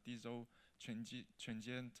diesel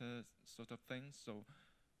transient sort of thing. So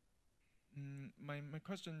my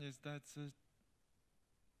question is that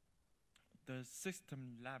the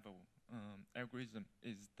system level algorithm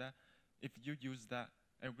is that if you use that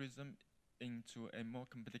algorithm into a more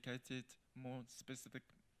complicated, more specific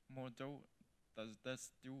model, does that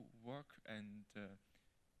still work and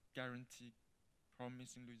guarantee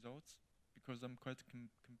promising results? Because I'm quite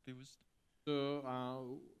confused.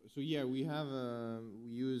 So yeah, we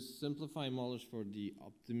use simplified models for the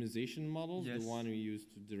optimization models, yes, the one we use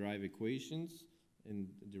to derive equations and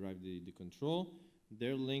derive the control.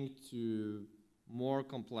 They're linked to more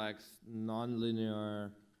complex,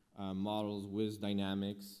 non-linear models with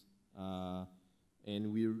dynamics,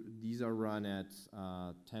 and these are run at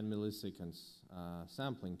 10 milliseconds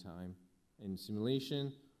sampling time in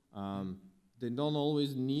simulation. They don't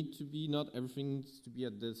always need to be. Not everything needs to be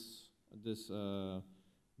at this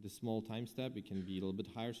small time step, it can be a little bit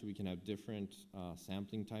higher, so we can have different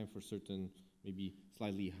sampling time for certain, maybe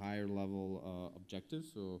slightly higher level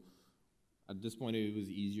objectives. So at this point, it was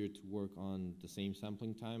easier to work on the same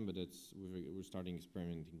sampling time, but we're starting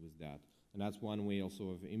experimenting with that. And that's one way also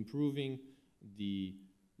of improving the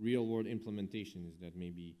real-world implementation, is that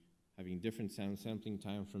maybe having different sampling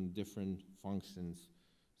time from different functions,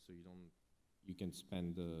 so you can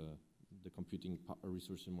spend the computing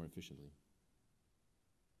resources more efficiently.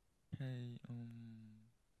 Okay.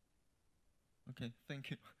 Okay. Thank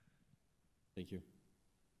you. Thank you.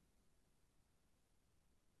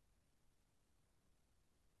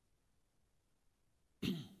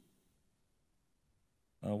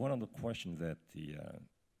 One of the questions that the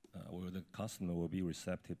customer will be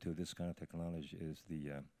receptive to this kind of technology is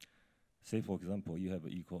say for example, you have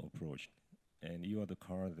an eco approach, and you are the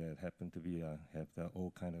car that happen to be have the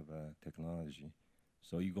old kind of technology,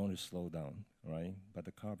 so you're going to slow down, right? But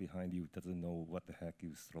the car behind you doesn't know what the heck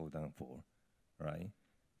you slow down for, right?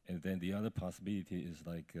 And then the other possibility is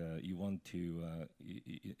like you want to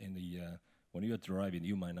when you are driving,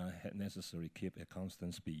 you might not necessarily keep a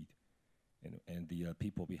constant speed. And the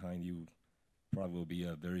people behind you probably will be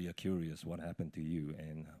very curious what happened to you,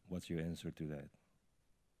 and what's your answer to that?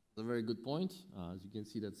 That's a very good point. As you can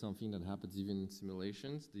see, that's something that happens even in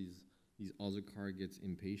simulations. These other car gets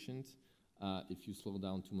impatient if you slow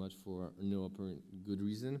down too much for no apparent good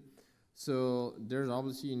reason. So there's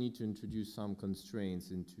obviously, you need to introduce some constraints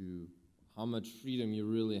into how much freedom you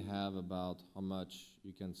really have about how much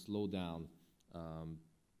you can slow down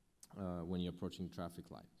when you're approaching traffic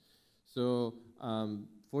light. So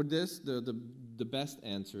for this, the best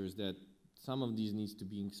answer is that some of these needs to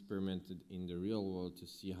be experimented in the real world to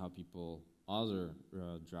see how other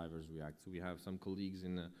drivers react. So we have some colleagues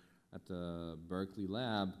at the Berkeley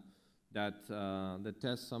lab that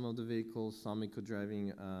test some of the vehicles, some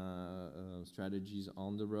eco-driving strategies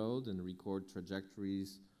on the road, and record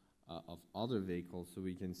trajectories of other vehicles, so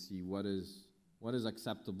we can see what is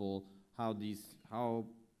acceptable, how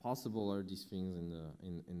possible are these things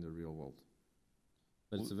in the real world.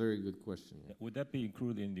 But it's a very good question. Yeah. Would that be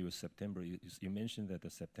included in your September? You mentioned that the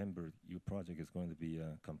September your project is going to be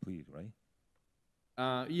complete, right?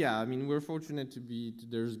 Yeah, I mean, we're fortunate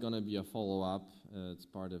there's going to be a follow-up. It's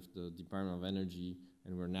part of the Department of Energy,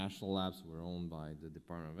 and we're national labs. We're owned by the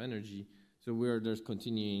Department of Energy. So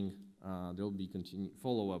there'll be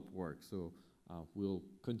follow-up work. So we'll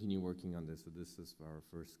continue working on this. So this is our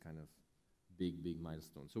first kind of big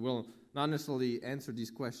milestone. So we'll not necessarily answer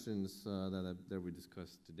these questions that we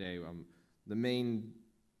discussed today. The main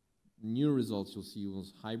new results you'll see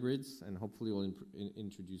was hybrids, and hopefully we'll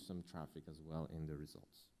introduce some traffic as well in the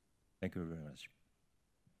results. Thank you very much.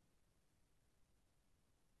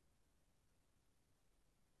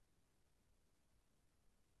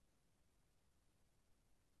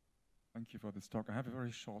 Thank you for this talk. I have a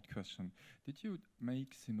very short question. Did you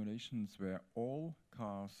make simulations where all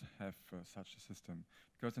cars have such a system?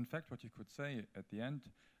 Because in fact, what you could say at the end,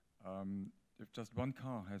 if just one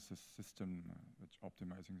car has a system which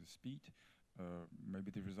optimizing the speed,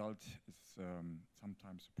 maybe the result is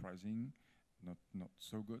sometimes surprising, not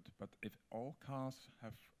so good. But if all cars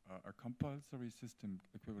have a compulsory system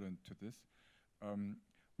equivalent to this,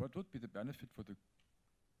 what would be the benefit for the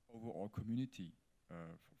overall community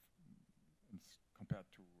compared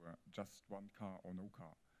to just one car or no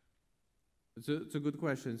car? It's a good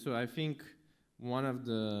question. So I think one of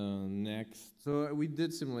the next, so we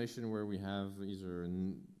did simulation where we have either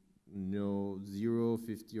 0,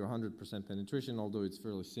 50, or 100% penetration, although it's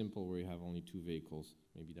fairly simple, where you have only 2 vehicles,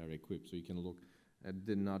 maybe that are equipped. So you can look, I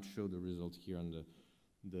did not show the result here on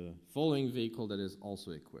the following vehicle that is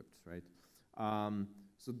also equipped, right?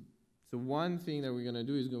 So one thing that we're going to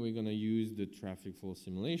do is we're going to use the traffic flow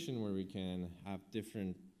simulation, where we can have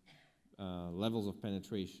different levels of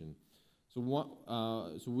penetration. So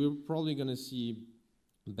we're probably going to see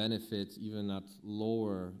benefits even at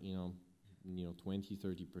lower, 20,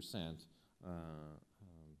 30%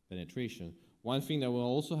 penetration. One thing that we'll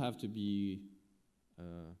also have to be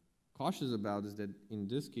cautious about is that in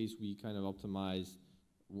this case we kind of optimize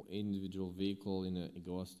individual vehicle in an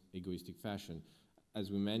egoistic fashion. As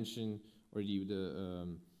we mentioned already,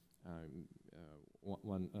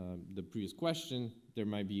 the previous question, there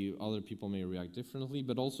might be other people may react differently,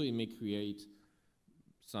 but also it may create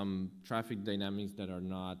some traffic dynamics that are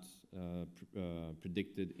not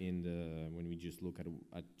predicted when we just look at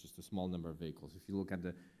just a small number of vehicles. If you look at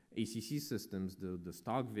the ACC systems, the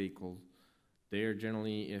stock vehicles, they're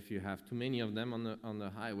generally, if you have too many of them on the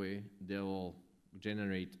highway, they'll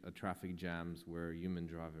generate traffic jams where a human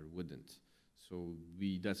driver wouldn't. So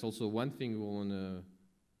that's also one thing we want to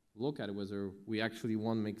look at whether we actually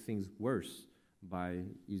want to make things worse by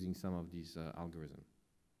using some of these algorithms.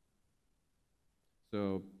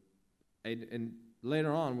 So, and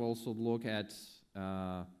later on, we'll also look at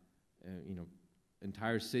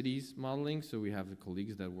entire cities modeling. So we have the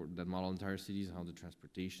colleagues that model entire cities, how the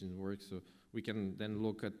transportation works. So we can then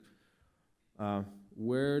look at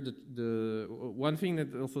where the one thing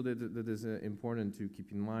that also that is important to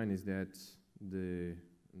keep in mind is that the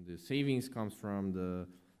savings comes from the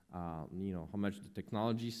how much the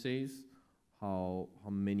technology saves, how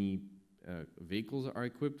many vehicles are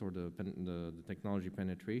equipped, or the technology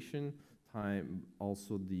penetration time,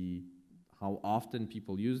 also how often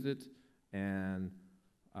people use it, and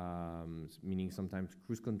meaning sometimes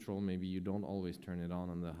cruise control, maybe you don't always turn it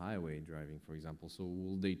on the highway driving, for example. So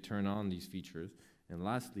will they turn on these features? And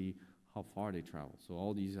lastly, how far they travel. So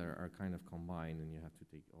all these are kind of combined, and you have to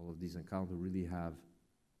take all of these account to really have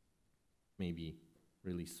maybe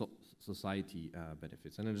really society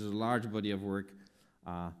benefits. And there's a large body of work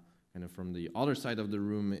kind of from the other side of the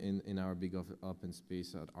room in our big open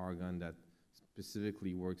space at Argonne that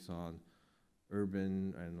specifically works on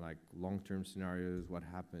urban and like long-term scenarios, what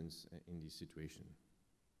happens in these situations.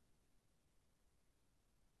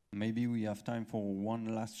 Maybe we have time for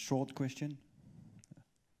one last short question.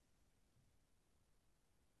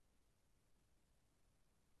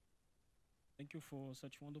 Thank you for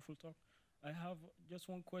such a wonderful talk. I have just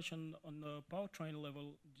one question on the powertrain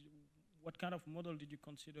level. What kind of model did you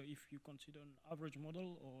consider, if you consider an average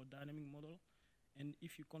model or dynamic model? And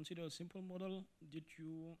if you consider a simple model,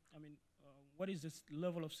 what is this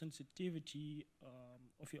level of sensitivity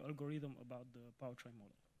of your algorithm about the powertrain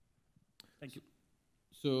model? Thank you.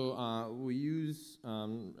 So we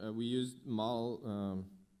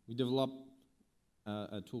developed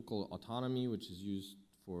a tool called Autonomy, which is used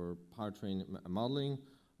for powertrain modeling.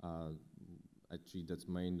 Actually, that's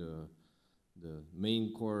the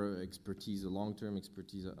main core expertise, the long-term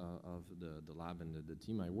expertise of the lab and the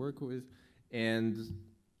team I work with. And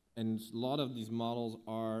a lot of these models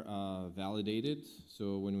are validated.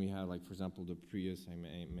 So when we have, like, for example, the Prius I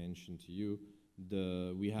mentioned to you,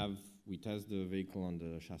 we test the vehicle on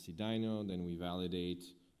the chassis dyno, then we validate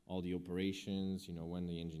all the operations, when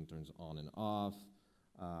the engine turns on and off,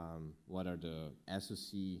 what are the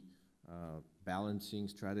SoC balancing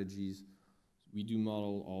strategies. We do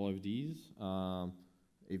model all of these.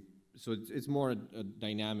 So it's more a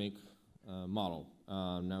dynamic model.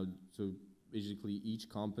 Now, so basically each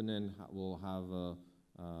component will have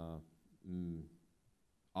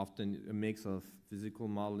often a mix of physical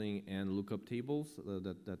modeling and lookup tables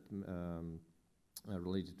that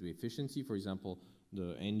related to efficiency. For example,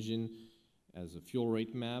 the engine as a fuel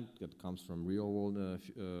rate map that comes from real-world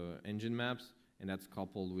engine maps, and that's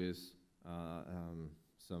coupled with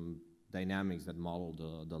some dynamics that model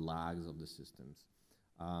the lags of the systems.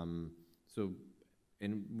 And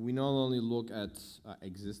we not only look at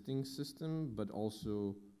existing system, but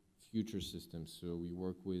also future systems. So we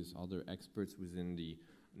work with other experts within the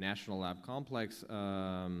National Lab Complex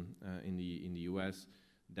in the US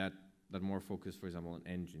that more focus, for example, on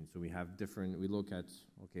engines. So we have we look at,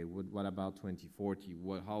 okay, what about 2040?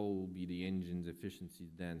 How will be the engine's efficiency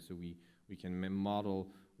then? So we can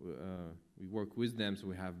model, we work with them so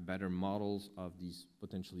we have better models of these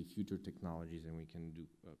potentially future technologies, and we can do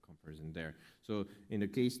a comparison there. So in the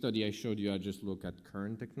case study I showed you, I just look at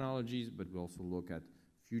current technologies, but we also look at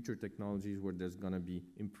future technologies where there's going to be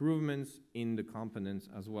improvements in the components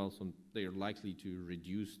as well, so they are likely to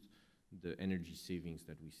reduce the energy savings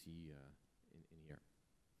that we see in here.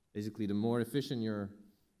 Basically, the more efficient your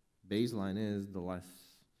baseline is, the less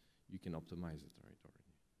you can optimize it, right?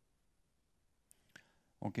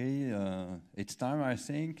 Okay, it's time, I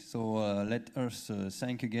think. So let us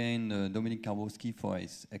thank again Dominik Karbowski for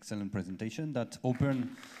his excellent presentation that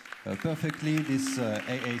opened perfectly this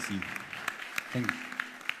AAC. Thank you.